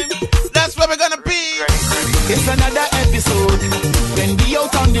Line. That's where we're gonna be. It's another episode when we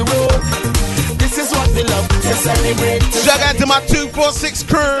out on the road. This is what we love to celebrate. Shout out to my 246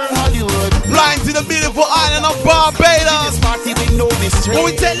 crew. Hollywood. Flying to the beautiful island of Barbados. This party we know this trip. What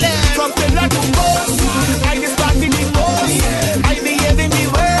we tell them? From pillar to post. I this party we post. I behave in the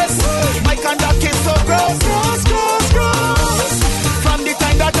worst. My conduct is so gross. From the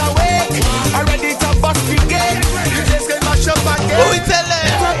time that I wake, I ready to bust brigade. You just get my shop again. What we tell them?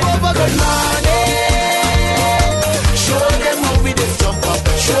 Top over good morning. Show them how we just jump up.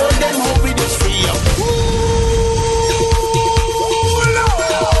 Show them how we just free up.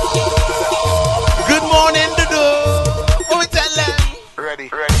 Good morning, Dudu. What we tell them?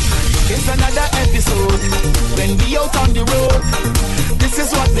 Ready. It's another episode when we out on the road. This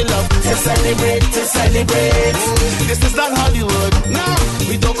is what we love to celebrate. This is not Hollywood. No,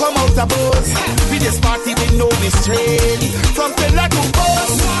 we don't come out a buzz. We just party with no restraint. From pillar to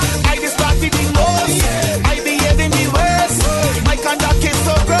post, I just party with most. I behave in the worst. My conduct is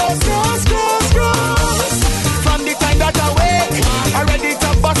so gross. From the time that I wake, I ready to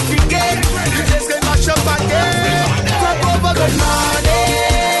bust brigade. You just get my shop again. Top over good morning.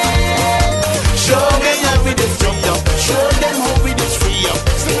 Show me how we just jump up. Show them how we just free up.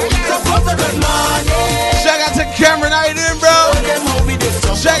 Top over good morning. Shout out to Cameron, how you doing, bro?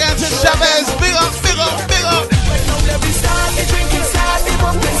 Shout out to Chavez, big up. Right now let me start the drinking, start the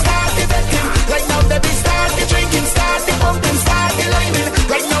bumping, start the betting. Right now let me start the drinking, start the bumping, start the liming.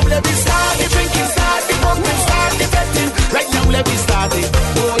 Right now let me start the drinking, start the bumping, start the betting. Right now let me start it,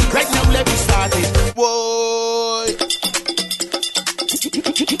 boy. Right now let me start it, boy.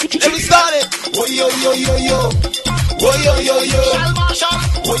 Let me start it. Oh yo. Oh yo. Oh yo.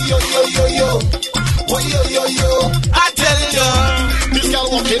 I tell you, this girl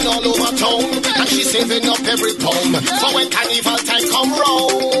walking all over town, and she's saving up every pound for when carnival time come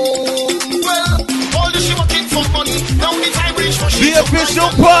round. Well, all this she working for money, now the time reach for she the official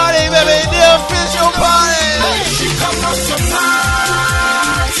party, baby, the official party. Hey, she come out to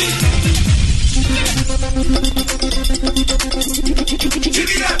party.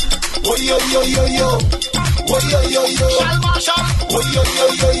 Oh yo. Oh yo. Oh yo.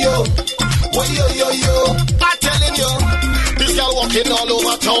 I'm telling you, this girl walking all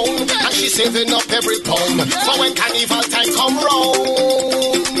over town, and she's saving up every pound for when carnival time come round.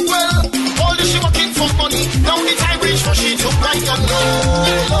 Well, all this she working for money, now the time reach for she to right and low.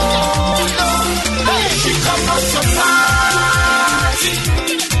 Hey, she come out to party.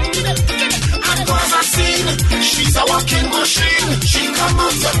 And was a scene, she's a walking machine. She come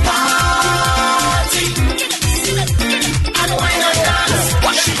out to party. And wine and dance,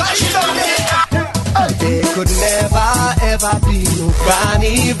 what she done there? There could never ever be no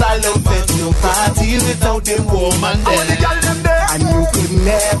carnival, no fest, no party without them woman there. And you could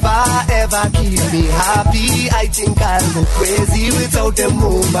never ever keep me happy. I think I'll go crazy without them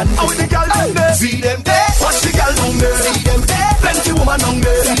woman there. See them there, watch the girl down there. See them there, plenty woman down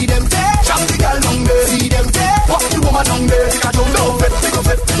there. See them there, chop the girl down there. See them there, watch the woman down there. I don't know, big of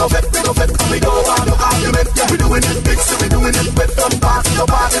it. And we don't want no argument. Yeah, we doing it big, so we doing it with them party, no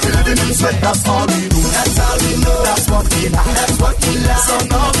party, building in sweat. That's all we do. That's all we know. That's what we like.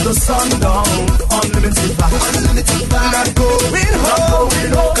 Sun up the sundown. Unlimited vibe. Not going home.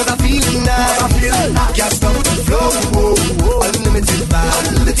 Cause I'm feeling nice. Can't stop the flow. Unlimited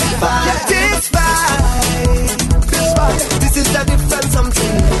vibe. Yeah, this vibe. This is a different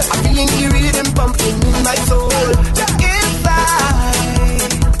something. I'm feeling the rhythm pumping in my soul.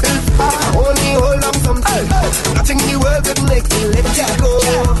 If I only hold on something, nothing in the world could make me let it go.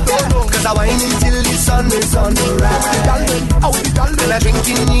 Cause I wine until the sun is on the rise. And I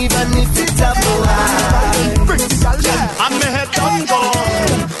drinking even if it's up no high. And my head done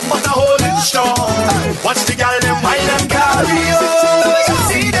gone, but I hold it strong. Watch the girl them wine and carry on.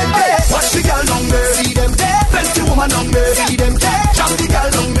 See them there, watch the girl down there. See them there, plenty woman down there. See them there, jump the girl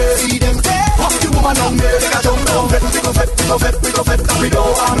down there. See them there, watch the woman down there. They got jump down, big of it. We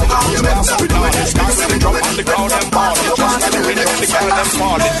don't have no arguments. We doing this nice and we drum it on the ground and party. Just let the rhythm on the girl them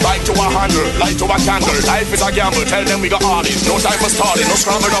falling. Light to a handle, light to a candle. Life is a gamble, tell them we got all this. No time for stalling, no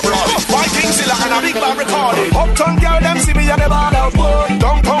scrambled up rolling. White King Silla and a big band recording. Uptown girl them see me and the ball out, boy.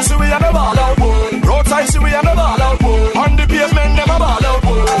 Downtown see we and the ball out, boy. Roadside see we and the ball out, boy. On the pavement them a ball out,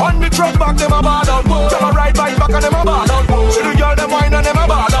 boy. On the truck back them a ball out, boy. Them a ride bike back and them a ball out, boy. See the girl them wine and them a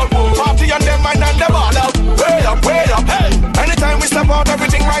ball out, boy. Party and them wine and them ball out. Way up, hey. Anytime we step out,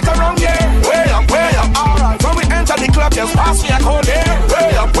 everything right around here. Way up, alright. When we enter the club, just pass me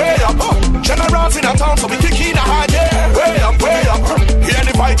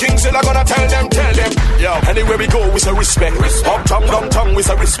Anywhere we go, we say respect. Uptown, downtown, we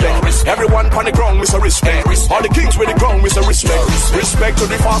say respect. Everyone on the ground, we say respect. All the kings with the ground, we say respect. Respect to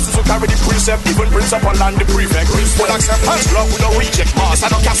the fastest who carry the precept. Even Prince up and land the prefect. Full acceptance, love we don't reject. Mass, I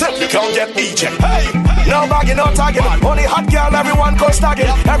don't cancel, you can't get eject. Hey, no bagging, no tagging. Only hot girl, everyone goes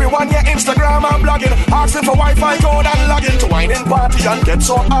tagging. Everyone get Instagram and blogging. Asking for Wi-Fi code and logging. To wine in party and get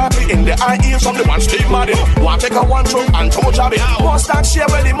so happy. In the eye ears of the one Steve Madden. Want take a one through and toe jobbing. More start share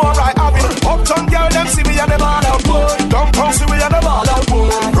with the more I have it. Uptown girl, them see me and them all out. Downtown see me and them all out.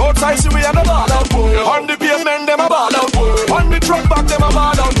 Roadside see me and them all out. On the pavement, them a ball out. On the truck back, them a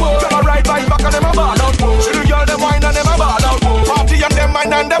ball out. Come a ride bike back and them a ball out. See the girl, them wine and them a ball out. Party and them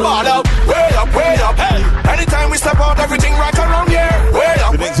wine and them ball out. Way up, way up. Hey, anytime we step out, everything right around here. Way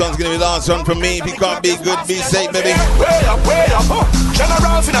up. The next one's gonna be the last one from me. If you can't be good, be safe, baby. Way up, way up.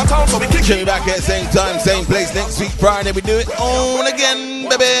 Generals in our town, so we kick it. Back at the same time, same place next week, Friday. We do it on again,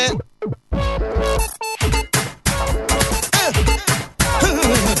 baby.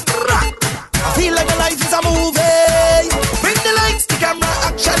 I feel like my life is a movie. Bring the lights, the camera,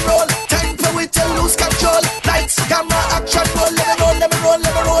 action roll. Time for we to lose control. Lights, camera, action roll. Let me roll, let me roll,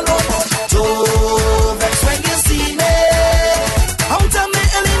 let me roll, roll, roll. So vex when you see me. Out of me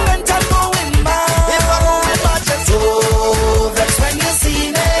element and going back. If I go with my chest. So vex when you see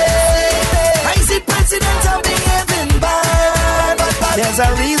me. I see president of behaving bad. There's a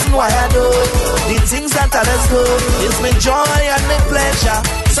reason why I do the things that others do. It's my joy and my pleasure.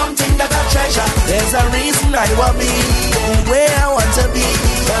 Something that I treasure. There's a reason I will be where I want to be.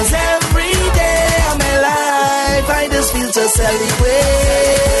 Cause every day of my life I just feel to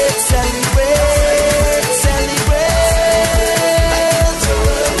celebrate, celebrate, celebrate,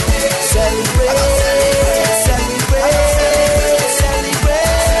 celebrate,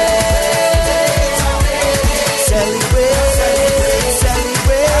 celebrate, celebrate,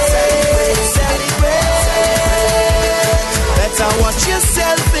 celebrate, celebrate. Better watch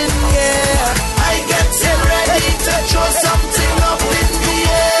yourself.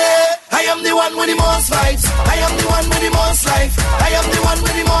 With the most fights, I am the one with the most life. I am the one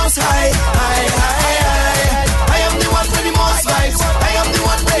with the most high. I am the one with the most fights. I am the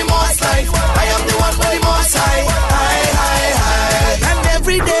one with the most life. I am the one with the most high. And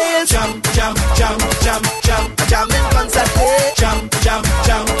every day is jump, jump, jump, jump, jump, jump in concert. Jump, jump,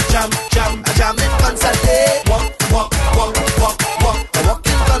 jump, jump, jump, jump in concert. Walk, walk, walk, walk, walk, walk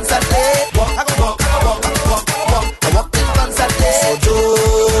in concert. Walk, walk, walk, walk, walk, walk in concert. So do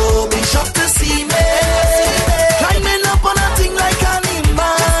be shocked to see me climbing up on a thing like an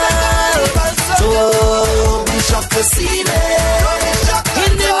animal. So be shocked to see me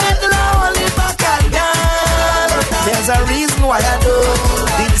in the middle of only back and down. There's a reason why I do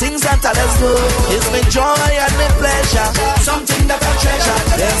the things that others do. It's my joy and my pleasure. Something that I treasure.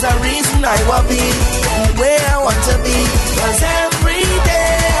 There's a reason I will be where I want to be. Cause every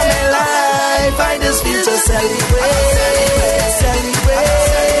day of my life I just feel to celebrate, celebrate.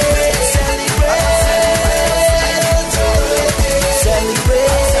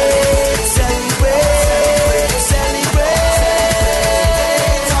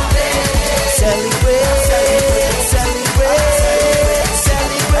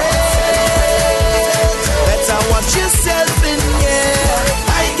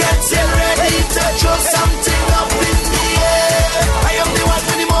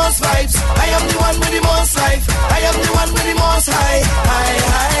 Life. I am the one with the most high. I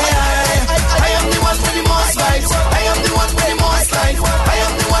am the one with the most life. I am the one with the most life. I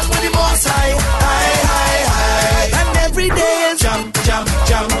am the one with the most high. And every day is jump, jump,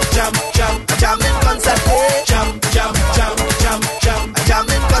 jump, jump, jump, jump in concert. Jump, jump, jump, jump, jump, jump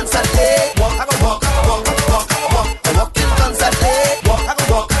in concert. Walk, walk, walk, walk, walk, walk in concert. Walk,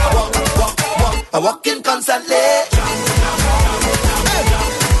 walk, walk, walk, walk, walk in concert.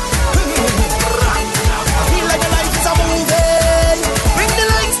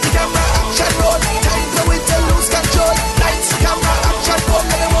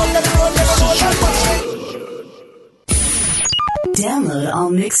 Download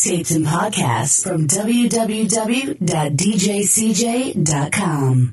all mixtapes and podcasts from www.djcj.com.